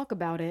you talk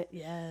about it.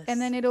 Yes.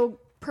 And then it'll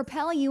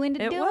propel you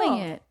into doing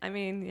it. I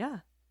mean, yeah.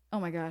 Oh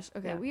my gosh.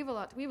 Okay. Yeah. We have a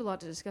lot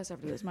to discuss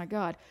after this. My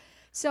God.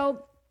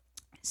 So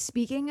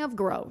speaking of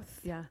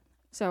growth. Yeah.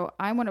 So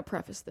I want to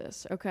preface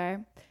this. Okay.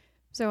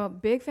 So a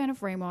big fan of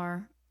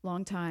Raymar,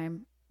 long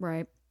time,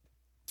 right?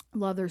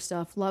 Love their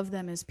stuff. Love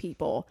them as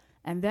people.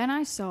 And then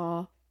I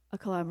saw a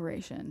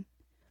collaboration.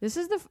 This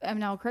is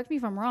now correct me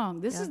if I'm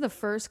wrong. This is the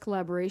first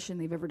collaboration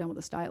they've ever done with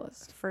a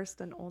stylist. First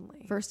and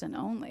only. First and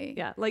only.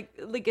 Yeah. Like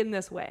in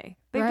this way.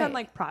 They've done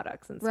like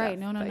products and stuff. Right.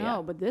 No.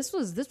 Yeah. But this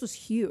was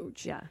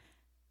huge. Yeah.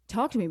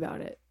 Talk to me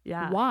about it.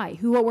 Yeah. Why?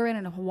 Who, what, where, and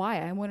in Hawaii?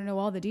 I want to know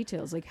all the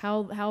details. Like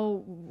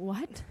how,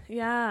 what?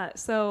 Yeah.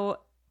 So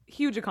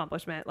huge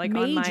accomplishment. Like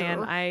on my Major.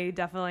 end, I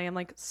definitely am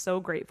like so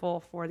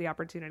grateful for the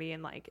opportunity.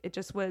 And like, it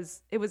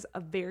was a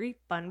very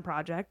fun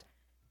project.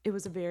 It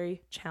was a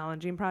very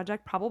challenging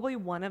project. Probably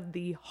one of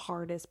the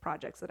hardest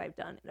projects that I've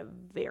done in a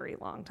very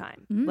long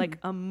time. Like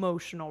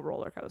emotional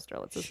roller coaster.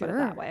 Let's just put it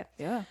that way.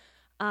 Yeah.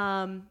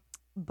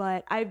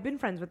 But I've been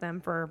friends with them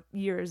for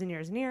years and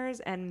years and years.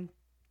 And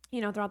you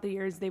know, throughout the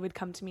years, they would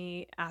come to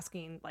me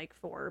asking like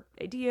for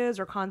ideas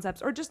or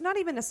concepts, or just not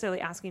even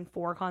necessarily asking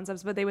for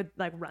concepts, but they would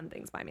like run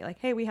things by me like,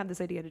 hey, we have this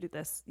idea to do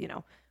this, you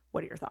know,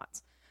 what are your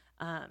thoughts?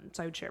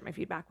 So I would share my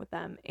feedback with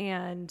them.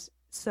 And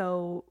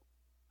so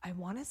I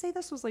want to say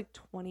this was like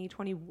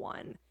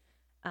 2021.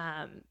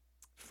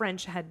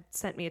 French had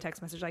sent me a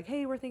text message like,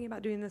 hey, we're thinking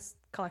about doing this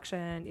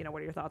collection. You know,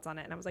 what are your thoughts on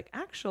it? And I was like,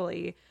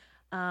 actually,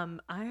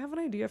 I have an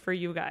idea for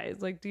you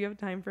guys. Like, do you have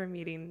time for a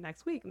meeting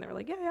next week? And they were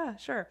like, yeah,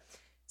 sure.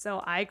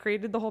 So I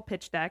created the whole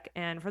pitch deck.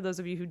 And for those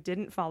of you who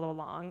didn't follow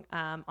along,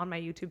 on my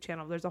YouTube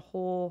channel, there's a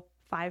whole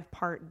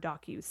 5-part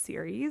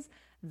docu-series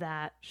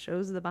that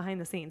shows the behind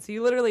the scenes. So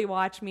you literally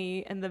watch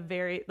me in the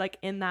very, like,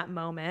 in that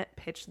moment,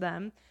 pitch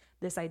them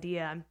this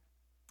idea.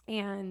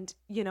 And,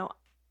 you know,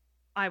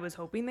 I was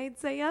hoping they'd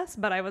say yes,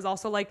 but I was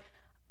also like,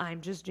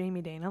 I'm just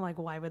Jamie Dana. Like,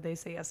 why would they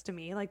say yes to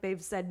me? Like,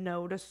 they've said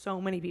no to so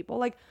many people.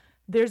 Like,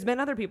 there's been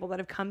other people that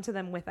have come to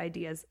them with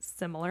ideas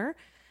similar.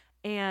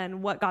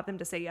 And what got them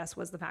to say yes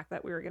was the fact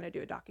that we were going to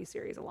do a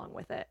docuseries along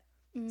with it.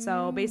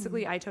 So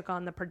basically I took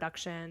on the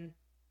production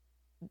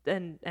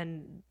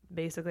and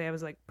basically I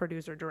was like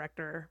producer,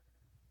 director,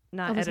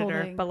 not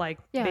editor, but like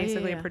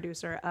basically a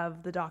producer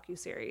of the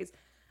docuseries.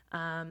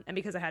 And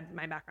because I had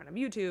my background of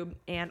YouTube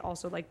and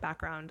also like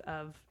background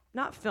of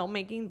not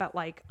filmmaking, but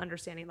like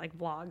understanding like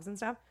vlogs and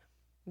stuff,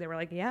 they were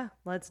like, yeah,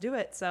 let's do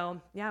it.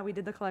 So yeah, we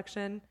did the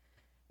collection.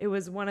 It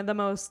was one of the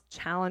most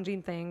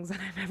challenging things that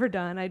I've ever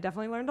done. I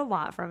definitely learned a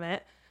lot from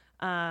it.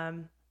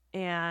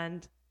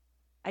 And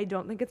I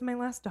don't think it's my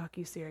last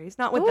docuseries.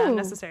 Not with them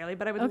necessarily,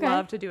 but I would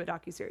love to do a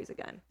docuseries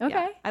again. Okay.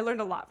 Yeah, I learned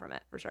a lot from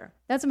it for sure.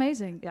 That's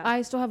amazing. Yeah.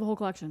 I still have a whole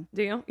collection.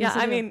 Do you? Yes,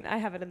 Yeah, I mean, I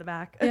have it in the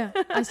back. Yeah,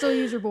 I still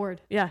use your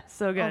board. Yeah,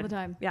 so good. All the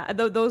time. Yeah,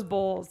 those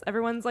bowls.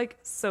 Everyone's like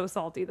so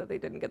salty that they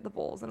didn't get the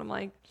bowls. And I'm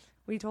like,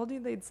 we told you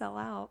they'd sell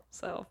out.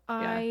 So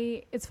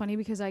it's funny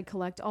because I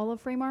collect all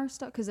of Framar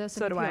stuff because that's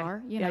so do PR.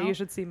 I. You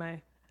should see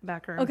my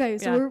back room. Okay,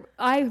 so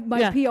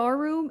my PR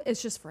room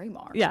is just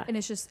Framar. Yeah, and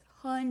it's just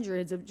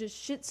hundreds of just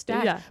shit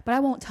stacked. Yeah, but I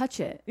won't touch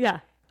it.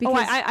 Yeah.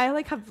 Because I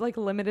like have like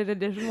limited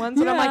edition ones,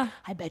 and I'm like,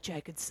 I bet you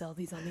I could sell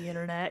these on the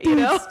internet. You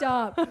know,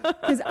 stop.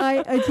 Because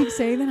I keep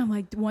saying that. I'm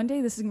like, one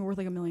day this is gonna be worth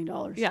like $1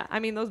 million. Yeah, I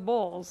mean those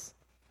bowls,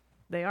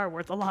 they are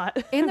worth a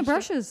lot. And the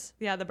brushes.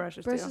 Yeah, the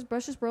brushes.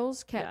 Brushes,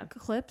 bowls,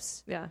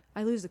 clips. Yeah,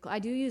 I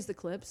do use the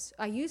clips.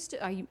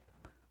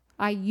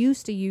 I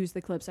used to use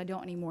the clips. I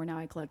don't anymore. Now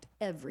I collect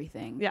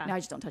everything. Yeah. Now I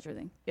just don't touch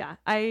everything. Yeah.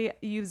 I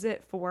use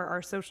it for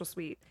our social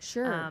suite.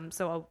 Sure.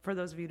 So for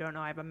those of you who don't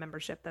know, I have a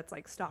membership that's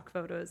like stock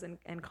photos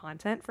and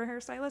content for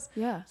hairstylists.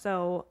 Yeah.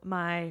 So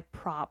my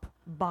prop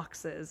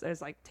boxes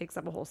is like takes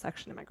up a whole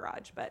section in my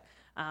garage. But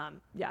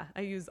yeah,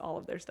 I use all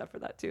of their stuff for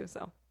that too.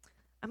 So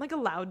I'm like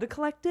allowed to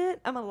collect it.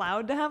 I'm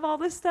allowed to have all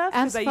this stuff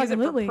because I use it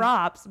for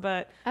props.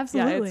 But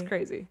yeah, it's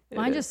crazy.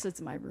 Mine just sits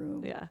in my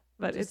room. Yeah.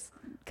 But it's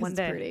one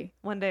day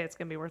it's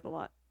going to be worth a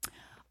lot.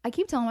 I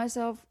keep telling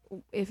myself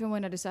if and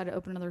when I decide to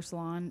open another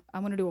salon,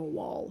 I'm going to do a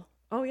wall.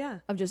 Oh yeah.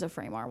 Of just a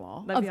Framar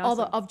wall. That'd be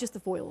awesome. Of just the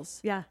foils.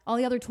 Yeah. All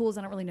the other tools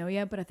I don't really know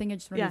yet, but I think I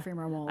just want to do a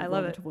Framar wall. I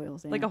love it.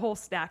 Foils, like a whole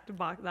stacked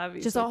box. That'd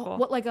be just so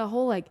cool. like a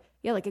whole like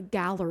a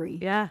gallery.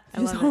 Yeah.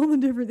 Just all the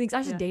different things.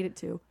 I should date it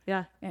too.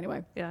 Yeah.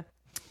 Anyway. Yeah.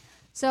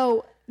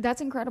 So that's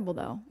incredible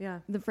though. Yeah.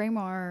 The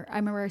Framar, I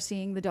remember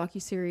seeing the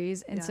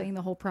docuseries and seeing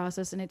the whole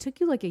process, and it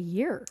took you like a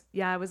year.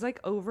 Yeah, it was like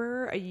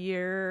over a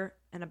year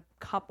and a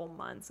couple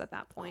months at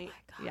that point.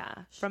 Oh my gosh.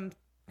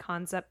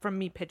 Yeah. From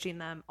me pitching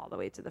them all the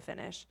way to the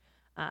finish.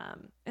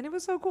 And it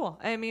was so cool.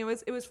 I mean,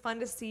 it was fun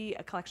to see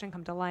a collection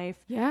come to life.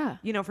 Yeah.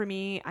 You know, for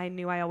me, I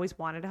knew I always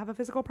wanted to have a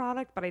physical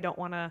product, but I don't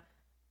want to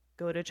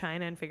go to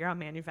China and figure out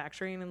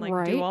manufacturing and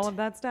like do all of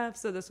that stuff.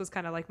 So this was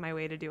kind of like my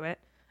way to do it.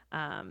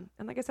 And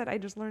like I said, I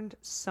just learned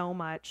so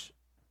much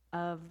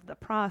of the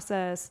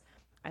process.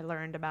 I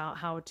learned about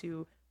how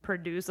to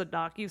produce a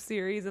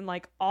docuseries and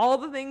like all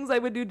the things I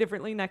would do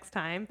differently next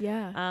time.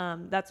 Yeah.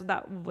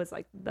 That was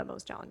like the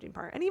most challenging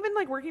part. And even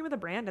like working with a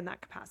brand in that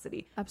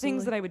capacity. Absolutely.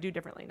 Things that I would do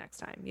differently next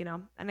time, you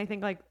know? And I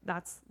think like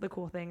that's the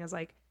cool thing is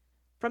like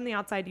from the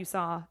outside you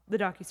saw the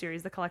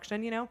docuseries, the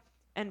collection, you know?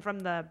 And from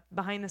the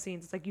behind the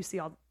scenes, it's like you see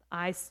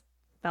I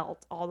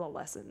felt all the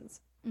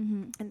lessons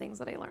and things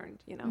that I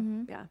learned, you know?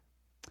 Mm-hmm. Yeah.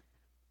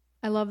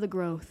 I love the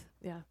growth.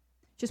 Yeah.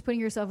 Just putting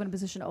yourself in a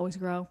position to always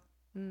grow.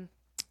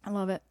 I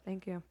love it.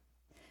 Thank you.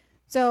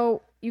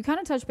 So you kind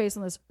of touched base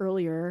on this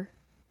earlier.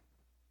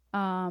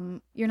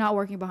 You're not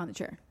working behind the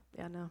chair.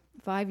 Yeah, no.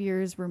 5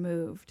 years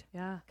removed.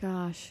 Yeah.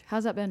 Gosh.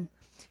 How's that been?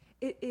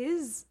 It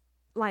is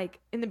like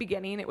in the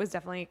beginning, it was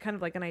definitely kind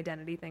of like an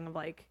identity thing of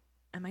like,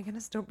 am I going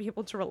to still be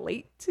able to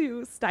relate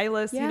to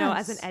stylists, you know,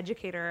 as an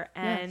educator?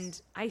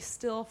 And I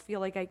still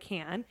feel like I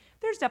can.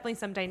 There's definitely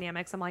some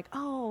dynamics. I'm like,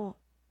 oh,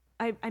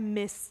 I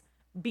miss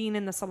being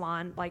in the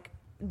salon, like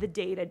the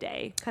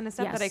day-to-day kind of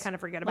stuff that I kind of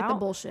forget about. Like the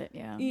bullshit,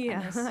 yeah,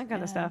 that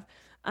kind of stuff.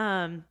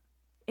 And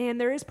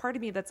there is part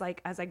of me that's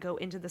like, as I go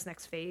into this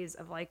next phase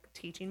of like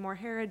teaching more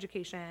hair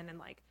education and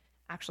like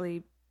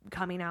actually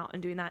coming out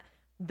and doing that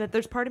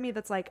there's part of me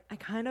that's like, I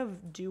kind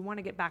of do want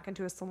to get back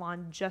into a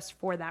salon just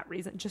for that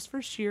reason, just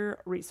for sheer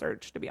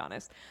research, to be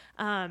honest.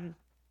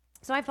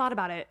 So I've thought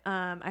about it.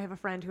 I have a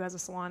friend who has a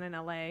salon in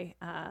LA,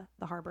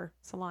 the Harbor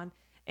Salon.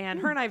 And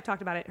her and I have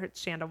talked about it.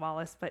 It's Shanda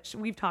Wallace, but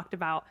we've talked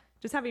about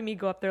just having me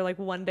go up there like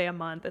one day a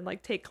month and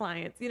like take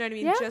clients, you know what I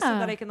mean? Just so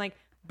that I can like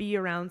be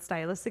around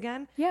stylists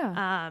again.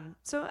 Yeah.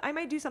 So I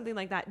might do something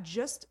like that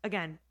just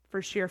again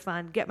for sheer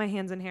fun, get my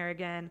hands in hair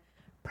again,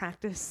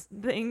 practice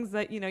things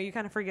that, you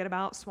kind of forget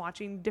about,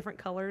 swatching different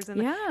colors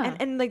and Yeah.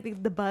 and like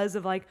the buzz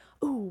of like,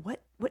 oh,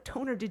 what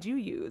toner did you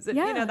use? And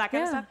that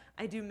kind of stuff.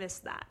 I do miss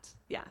that.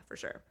 Yeah, for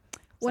sure.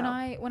 When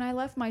I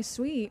left my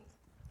suite,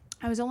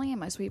 I was only in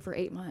my suite for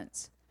 8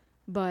 months,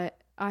 but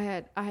I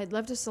had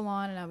left a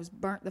salon and I was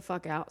burnt the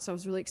fuck out. So I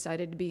was really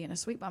excited to be in a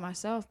suite by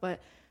myself.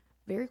 But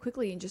very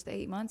quickly in just the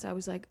 8 months, I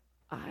was like,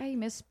 I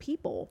miss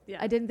people. Yeah.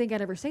 I didn't think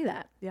I'd ever say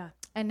that. Yeah.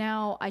 And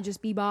now I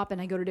just bebop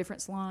and I go to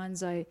different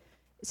salons.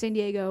 San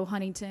Diego,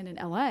 Huntington, and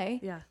LA.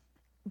 Yeah.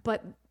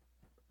 But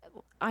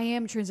I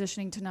am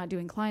transitioning to not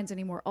doing clients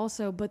anymore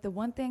also. But the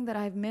one thing that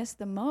I've missed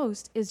the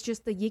most is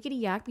just the yickety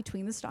yak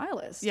between the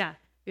stylists. Yeah.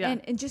 Yeah.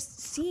 And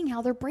just seeing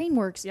how their brain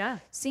works. Yeah.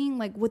 Seeing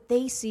like what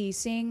they see,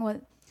 seeing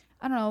what,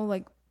 I don't know,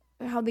 like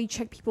how they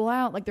check people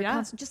out. Like they're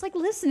constant, just like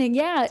listening.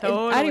 Yeah.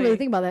 Totally. I didn't really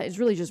think about that. It's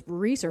really just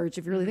research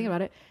if you really think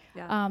about it.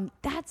 Yeah.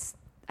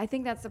 I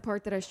think that's the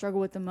part that I struggle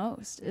with the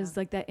most is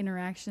like that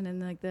interaction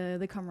and like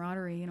the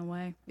camaraderie in a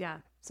way. Yeah.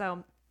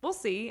 So we'll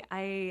see.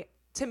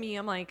 To me,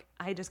 I'm like,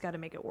 I just got to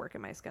make it work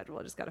in my schedule.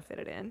 I just got to fit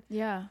it in.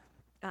 Yeah.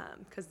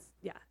 Cause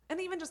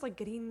and even just like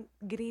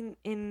getting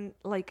in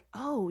like,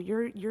 oh,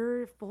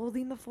 you're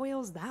folding the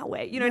foils that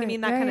way. You know what I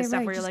mean? That kind of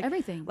stuff where you're just like,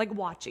 everything. like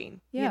watching,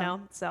 Yeah.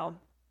 So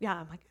yeah,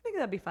 I'm like, I think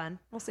that'd be fun.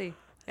 We'll see.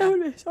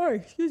 Oh, sorry.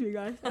 Excuse me,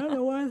 guys. I don't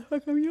know why the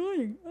fuck I'm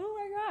yawning. Oh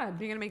my God.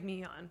 You're going to make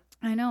me yawn.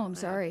 I know. I'm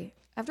sorry.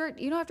 After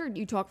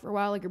you talk for a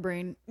while, like your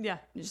brain Yeah.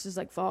 just is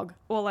like fog.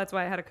 Well, that's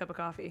why I had a cup of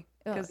coffee.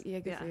 Oh, yeah,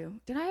 good for you.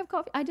 Did I have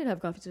coffee? I did have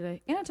coffee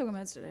today. And I took a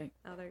meds today.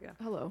 Oh, there you go.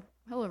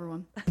 Hello,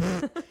 everyone.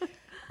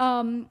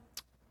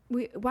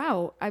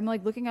 Wow. I'm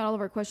like looking at all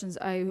of our questions.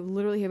 I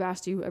literally have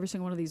asked you every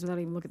single one of these without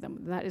even looking at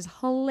them. That is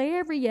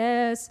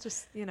hilarious.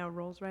 Just,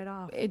 rolls right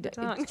off. It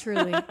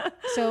truly.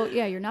 So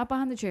yeah, you're not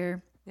behind the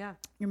chair. Yeah.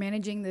 You're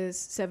managing this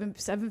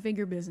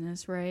seven-figure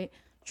business, right?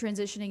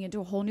 Transitioning into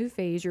a whole new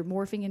phase. You're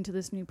morphing into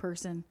this new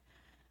person.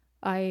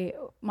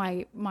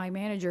 My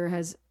manager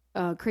has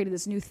created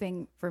this new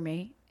thing for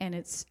me, and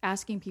it's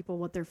asking people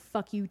what their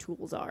fuck you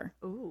tools are.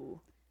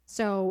 Ooh.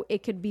 So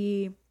it could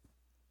be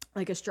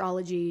like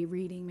astrology,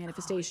 reading,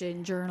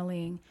 manifestation,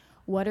 journaling.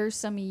 What are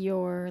some of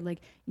your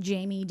like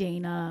Jamie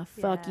Dana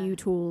fuck you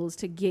tools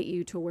to get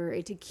you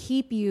to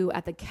keep you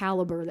at the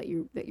caliber that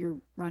you're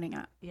running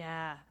at?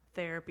 Yeah.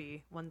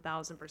 Therapy,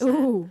 1000%.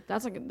 Ooh,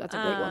 that's a great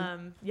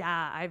one.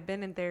 Yeah, I've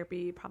been in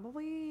therapy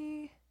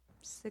probably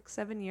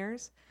 6-7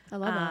 years. I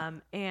love that.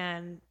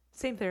 And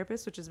same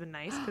therapist, which has been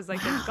nice because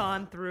like they've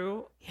gone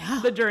through Yeah.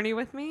 the journey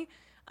with me.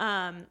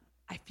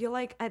 I feel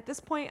like at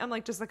this point I'm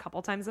like just a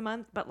couple times a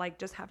month, but like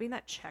just having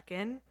that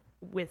check-in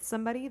with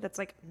somebody that's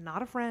like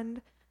not a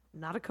friend,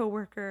 not a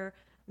coworker,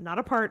 not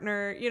a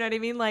partner, you know what I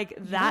mean? Like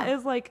that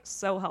is like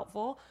so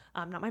helpful.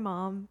 Not my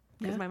mom,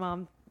 because my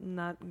mom,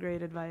 not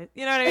great advice.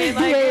 You know what I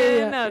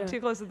mean? Like,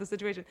 too close to the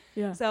situation.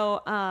 Yeah.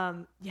 So,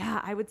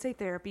 I would say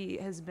therapy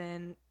has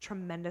been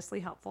tremendously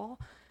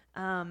helpful.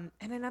 And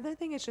another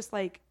thing is just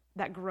like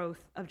that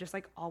growth of just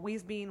like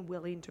always being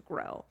willing to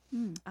grow.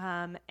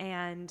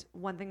 And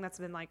one thing that's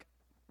been like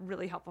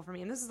really helpful for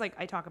me, and this is like,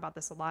 I talk about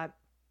this a lot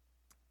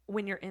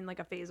when you're in like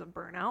a phase of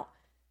burnout,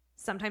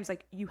 sometimes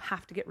like you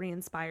have to get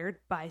re-inspired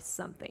by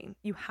something.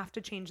 You have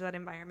to change that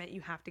environment.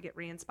 You have to get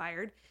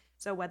re-inspired.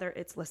 So whether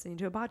it's listening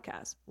to a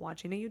podcast,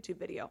 watching a YouTube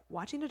video,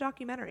 watching a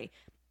documentary,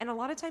 and a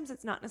lot of times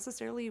it's not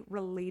necessarily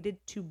related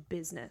to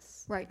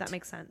business. Right. If that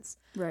makes sense.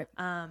 Right.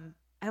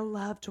 I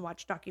love to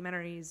watch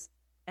documentaries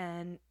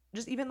and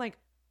just even like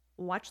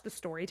watch the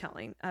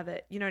storytelling of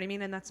it. You know what I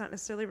mean? And that's not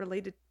necessarily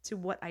related to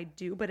what I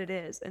do, but it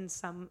is in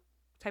some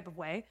type of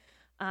way.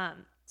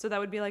 So that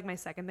would be like my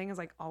second thing is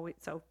like always.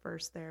 So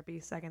first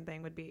therapy, second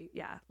thing would be,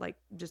 like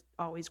just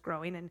always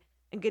growing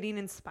and getting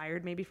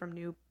inspired maybe from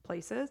new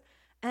places.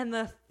 And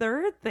the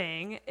third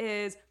thing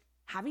is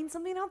having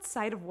something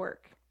outside of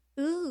work.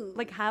 Ooh.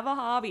 Like have a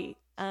hobby.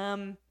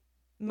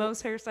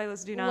 Most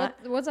hairstylists do not.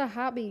 What's a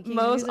hobby?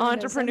 Most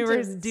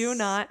entrepreneurs do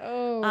not.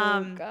 Oh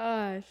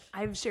gosh.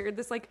 I've shared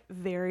this like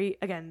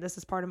again, this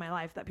is part of my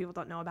life that people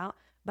don't know about.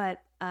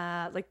 But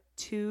like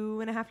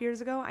 2.5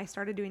 years ago, I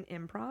started doing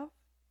improv.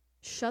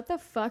 Shut the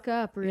fuck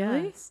up,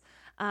 really? Yes.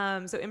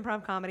 So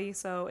improv comedy.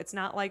 So it's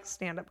not like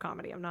stand-up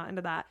comedy. I'm not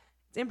into that.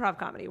 It's improv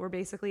comedy where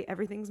basically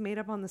everything's made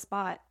up on the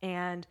spot.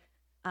 And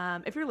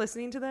if you're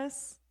listening to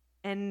this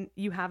and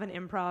you have an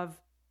improv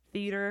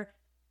theater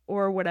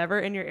or whatever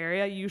in your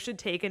area, you should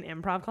take an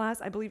improv class.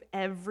 I believe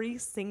every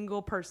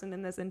single person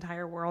in this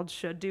entire world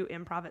should do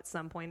improv at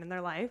some point in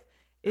their life.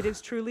 It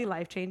is truly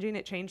life-changing.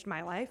 It changed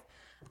my life.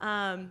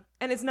 And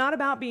it's not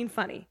about being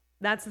funny.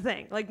 That's the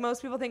thing. Like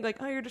most people think like,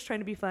 oh, you're just trying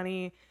to be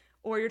funny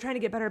or you're trying to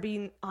get better at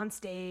being on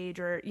stage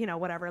or,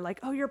 whatever. Like,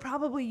 oh, you're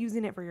probably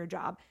using it for your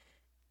job.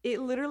 It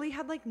literally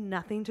had like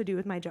nothing to do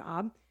with my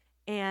job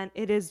and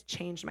it has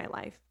changed my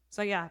life.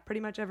 So yeah,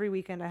 pretty much every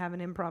weekend I have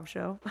an improv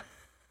show.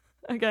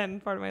 Again,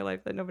 part of my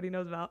life that nobody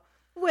knows about.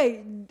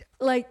 Wait,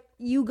 like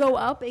you go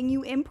up and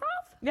you improv?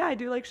 Yeah, I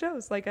do like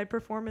shows. Like I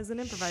perform as an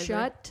improviser.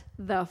 Shut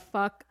the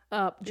fuck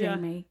up,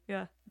 Jamie.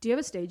 Yeah. Do you have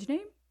a stage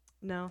name?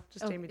 No,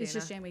 just Jamie Dana. It's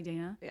just Jamie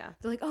Dana. Yeah.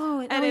 They're like, oh,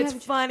 and it's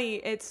funny.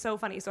 It's so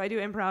funny. So I do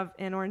improv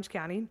in Orange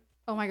County.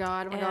 Oh my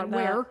God.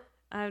 Where?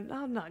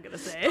 I'm not gonna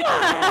say.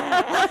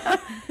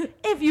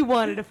 If you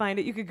wanted to find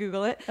it, you could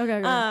Google it.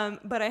 Okay.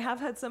 But I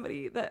have had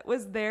somebody that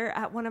was there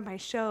at one of my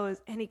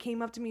shows, and he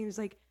came up to me and was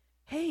like,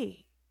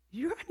 "Hey,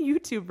 you're on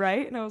YouTube,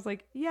 right?" And I was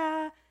like,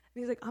 "Yeah." And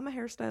he's like, "I'm a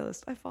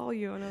hairstylist. I follow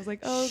you." And I was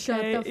like, "Okay."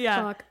 Shut the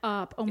fuck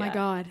up. Oh my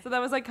God. So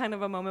that was like kind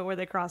of a moment where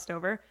they crossed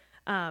over.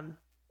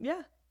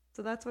 Yeah.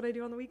 So that's what I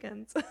do on the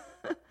weekends.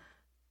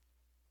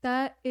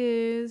 That's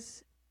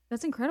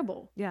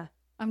incredible. Yeah.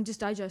 I'm just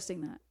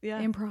digesting that.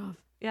 Yeah. Improv.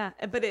 Yeah.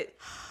 But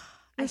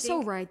You're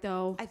so right,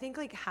 though. I think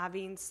like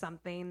having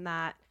something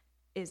that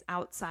is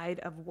outside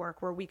of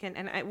work where we can,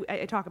 and I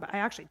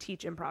actually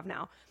teach improv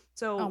now.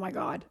 So, oh my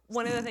God.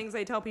 One of the things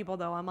I tell people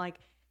though, I'm like,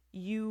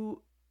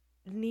 you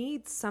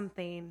need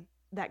something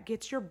that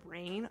gets your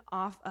brain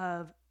off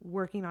of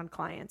working on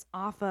clients,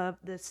 off of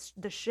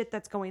the shit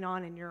that's going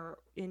on in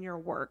your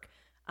work,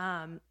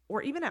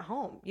 or even at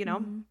home, you know.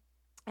 Mm-hmm.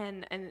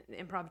 And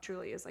improv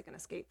truly is like an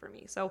escape for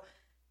me. So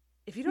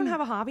if you don't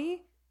have a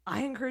hobby,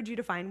 I encourage you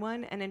to find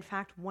one. And in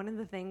fact, one of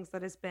the things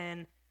that has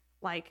been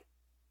like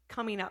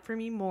coming up for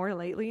me more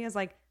lately is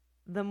like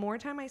the more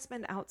time I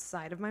spend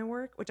outside of my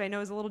work, which I know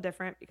is a little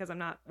different because I'm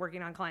not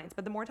working on clients,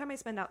 but the more time I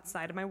spend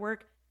outside of my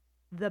work,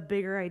 the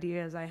bigger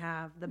ideas I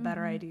have, the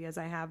better ideas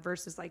I have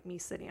versus like me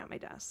sitting at my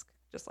desk,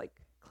 just like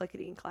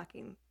clickety and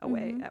clacking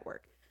away at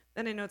work.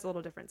 And I know it's a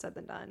little different said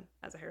than done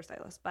as a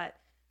hairstylist, but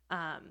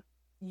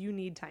you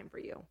need time for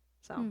you.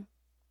 So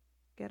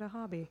get a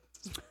hobby.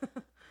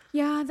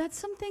 Yeah, that's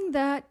something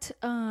that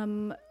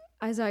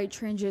as I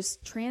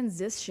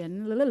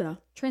transition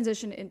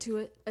into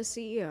a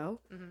CEO,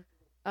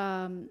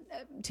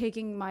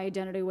 taking my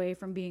identity away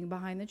from being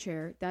behind the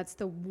chair, that's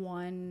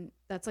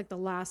like the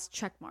last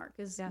check mark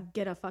is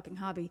get a fucking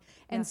hobby.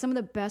 And some of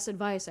the best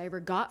advice I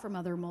ever got from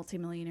other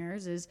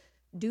multimillionaires is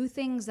do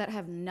things that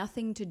have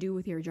nothing to do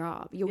with your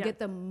job. You'll get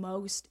the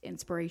most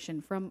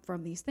inspiration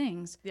from these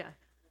things. Yeah.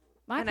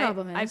 My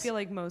problem is, I feel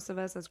like most of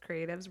us as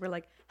creatives, we're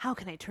like, how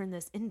can I turn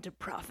this into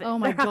profit? Oh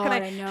my God,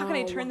 I know. How can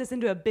I turn this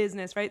into a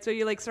business, right? So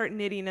you like start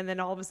knitting and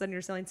then all of a sudden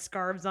you're selling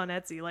scarves on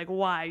Etsy. Like,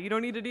 why? You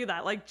don't need to do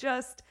that. Like,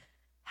 just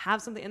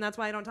have something. And that's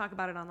why I don't talk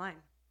about it online,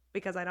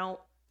 because I don't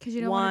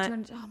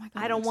want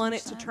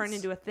it to turn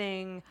into a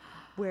thing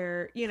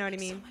where, you know what I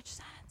mean? So much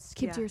sense.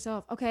 Keep to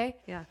yourself. Okay.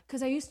 Yeah.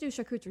 Because I used to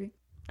do charcuterie.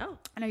 Oh.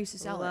 And I used to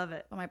sell it. Love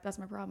it. Well, that's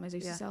my problem. Is I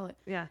used to sell it.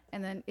 Yeah.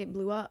 And then it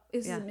blew up.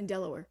 This is in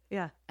Delaware.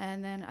 Yeah.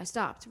 And then I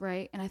stopped,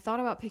 right? And I thought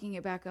about picking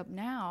it back up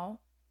now,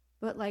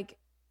 but like,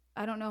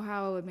 I don't know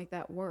how I would make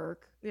that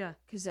work. Yeah.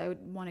 Because I would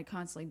want to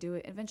constantly do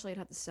it. Eventually, I'd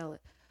have to sell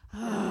it.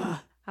 How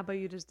about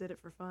you just did it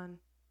for fun?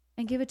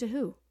 And give it to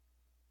who?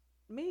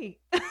 Me.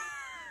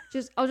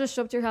 I'll just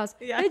show up to your house.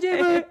 Yeah. Hey,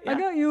 Jay, I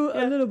got you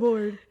a little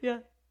board. Yeah.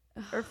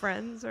 Or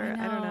friends, or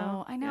I don't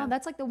know. I know. Yeah.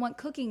 That's like the one.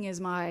 Cooking is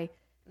my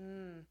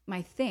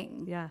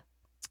thing. Yeah.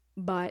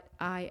 But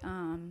I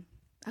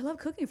love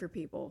cooking for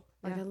people.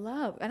 Like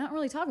I don't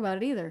really talk about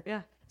it either.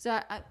 Yeah. So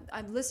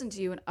I listened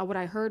to you, and what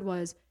I heard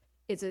was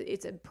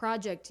it's a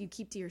project you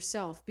keep to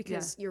yourself,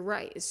 because you're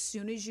right. As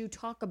soon as you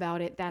talk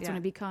about it, that's when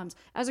it becomes,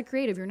 as a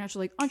creative, you're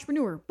naturally like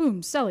entrepreneur,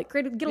 boom, sell it,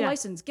 get a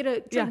license, get a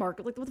trademark,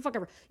 like what the fuck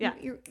ever. Yeah.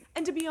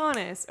 And to be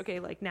honest,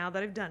 okay, like now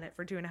that I've done it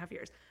for 2.5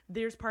 years,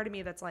 there's part of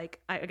me that's like,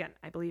 I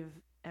believe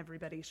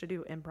everybody should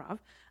do improv.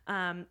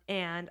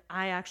 And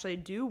I actually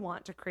do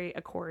want to create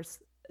a course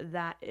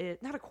that is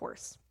not a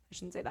course. I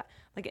shouldn't say that.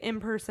 Like an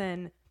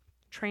in-person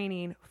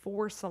training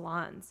for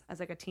salons as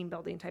like a team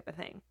building type of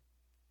thing.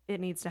 It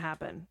needs to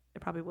happen.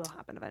 It probably will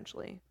happen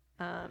eventually.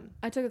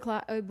 I took a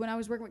class when I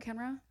was working with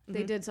Kenra.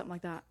 They did something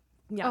like that.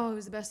 Yeah. Oh, it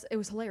was the best. It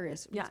was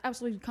hilarious. It was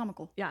absolutely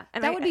comical. Yeah.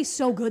 And that would be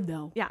so good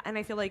though. Yeah. And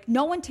I feel like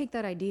no one take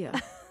that idea.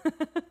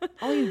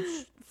 All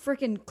you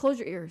freaking close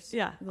your ears.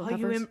 Yeah.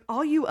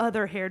 All you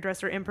other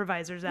hairdresser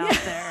improvisers out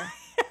there,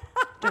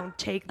 don't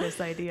take this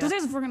idea. Don't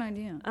take this freaking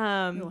idea.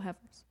 Little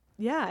heifers.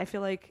 Yeah. I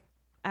feel like,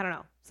 I don't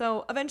know.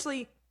 So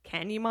eventually,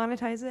 can you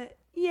monetize it?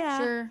 Yeah.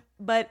 Sure.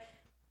 But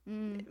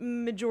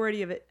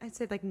majority of it, I'd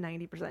say like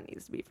 90%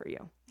 needs to be for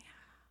you.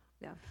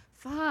 Yeah.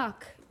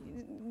 Fuck.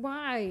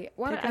 Why?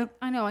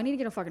 I know. I need to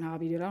get a fucking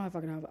hobby, dude. I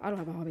don't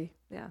have a hobby.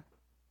 Yeah.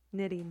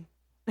 Knitting.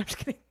 I'm just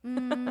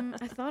kidding.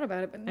 I thought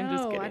about it, but no,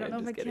 I don't know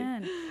if I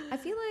can. I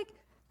feel like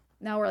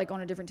now we're like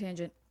on a different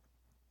tangent.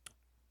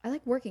 I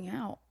like working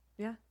out.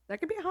 Yeah. That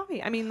could be a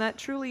hobby. I mean, that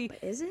truly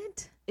but is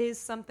it? Is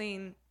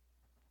something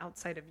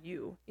outside of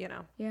you, you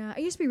know? Yeah, I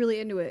used to be really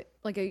into it.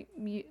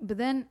 But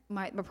then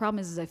my problem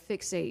is I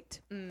fixate.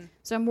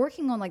 So I'm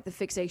working on like the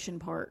fixation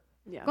part.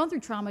 Yeah. Going through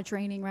trauma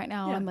training right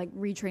now. Yeah. I'm like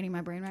retraining my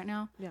brain right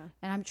now. Yeah.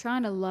 And I'm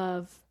trying to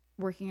love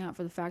working out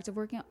for the fact of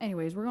working out.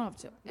 Anyways, we're going off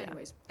to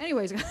anyways.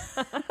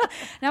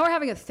 Now we're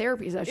having a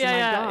therapy session.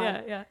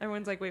 Yeah.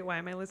 Everyone's like, wait, why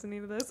am I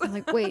listening to this? I'm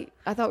like, wait,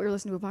 I thought we were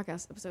listening to a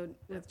podcast episode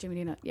with Jimmy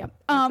Dina. Yeah.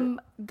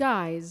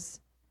 Guys.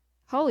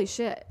 Holy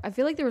shit. I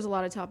feel like there was a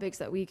lot of topics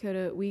that we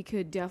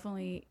could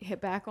definitely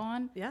hit back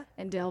on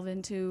and delve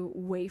into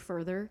way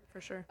further. For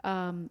sure.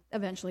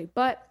 Eventually.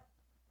 But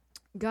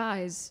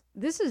Guys,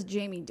 this is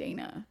Jamie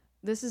Dana.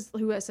 This is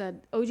who I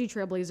said, OG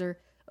Trailblazer,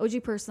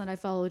 OG person that I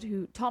followed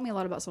who taught me a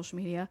lot about social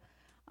media.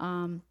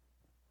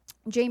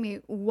 Jamie,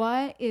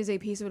 what is a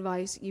piece of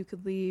advice you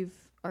could leave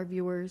our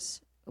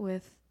viewers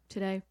with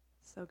today?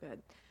 So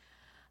good.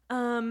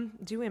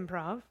 Do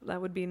improv. That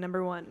would be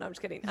number one. No, I'm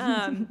just kidding.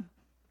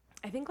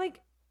 I think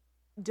like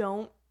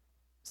don't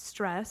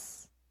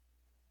stress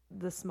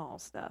the small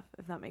stuff,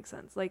 if that makes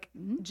sense. Like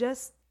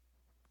just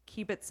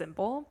keep it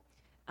simple.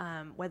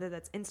 Whether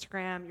that's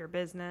Instagram, your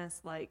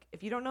business, like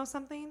if you don't know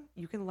something,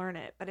 you can learn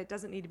it, but it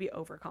doesn't need to be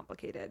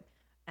overcomplicated.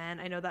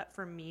 And I know that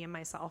for me and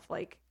myself,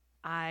 like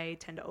I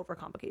tend to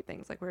overcomplicate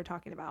things like we were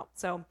talking about.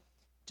 So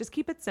just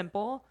keep it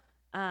simple.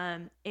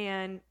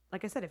 And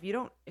like I said, if you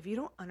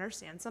don't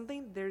understand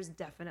something, there's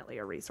definitely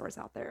a resource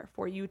out there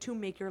for you to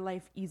make your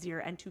life easier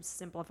and to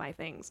simplify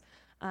things.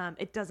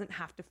 It doesn't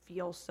have to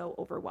feel so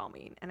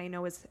overwhelming. And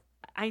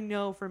I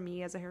know for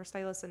me as a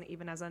hairstylist and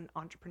even as an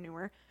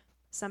entrepreneur,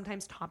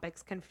 sometimes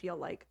topics can feel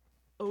like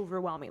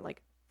overwhelming.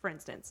 Like for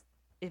instance,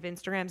 if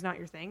Instagram's not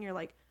your thing, you're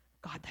like,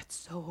 God, that's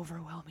so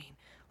overwhelming.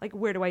 Like,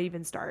 where do I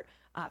even start?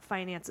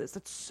 Finances,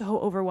 that's so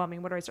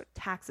overwhelming. What do I start?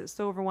 Taxes,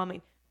 so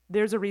overwhelming.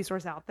 There's a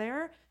resource out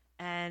there.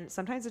 And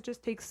sometimes it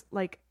just takes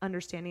like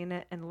understanding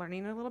it and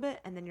learning it a little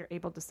bit, and then you're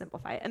able to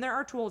simplify it. And there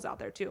are tools out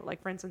there too.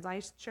 Like for instance,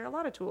 I share a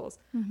lot of tools.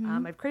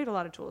 I've created a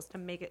lot of tools to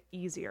make it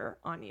easier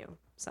on you.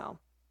 So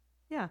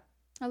yeah.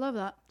 I love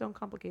that. Don't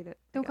complicate it.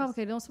 Don't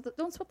complicate it.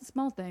 Don't sweat the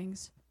small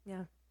things.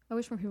 Yeah. I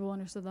wish more people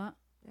understood that.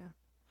 Yeah.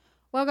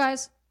 Well,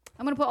 guys,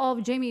 I'm going to put all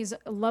of Jamie's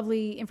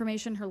lovely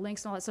information, her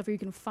links and all that stuff where you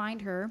can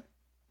find her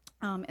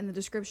in the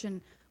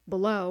description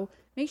below.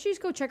 Make sure you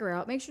just go check her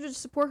out. Make sure to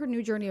support her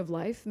new journey of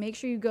life. Make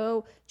sure you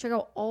go check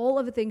out all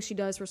of the things she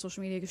does for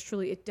social media, because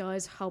truly it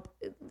does help.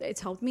 It's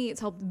helped me. It's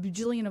helped a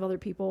bajillion of other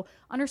people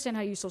understand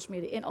how to use social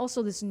media, and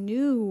also this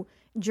new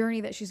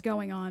journey that she's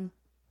going on.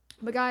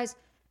 But guys,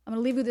 I'm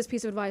going to leave you with this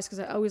piece of advice because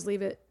I always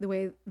leave it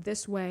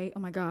this way. Oh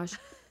my gosh.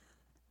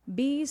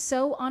 Be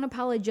so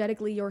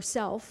unapologetically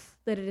yourself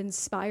that it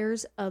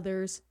inspires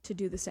others to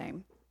do the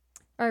same.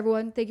 All right,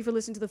 everyone. Thank you for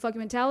listening to The Fucking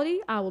Mentality.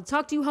 I will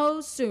talk to you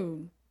hoes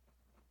soon.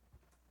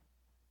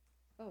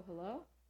 Oh, hello?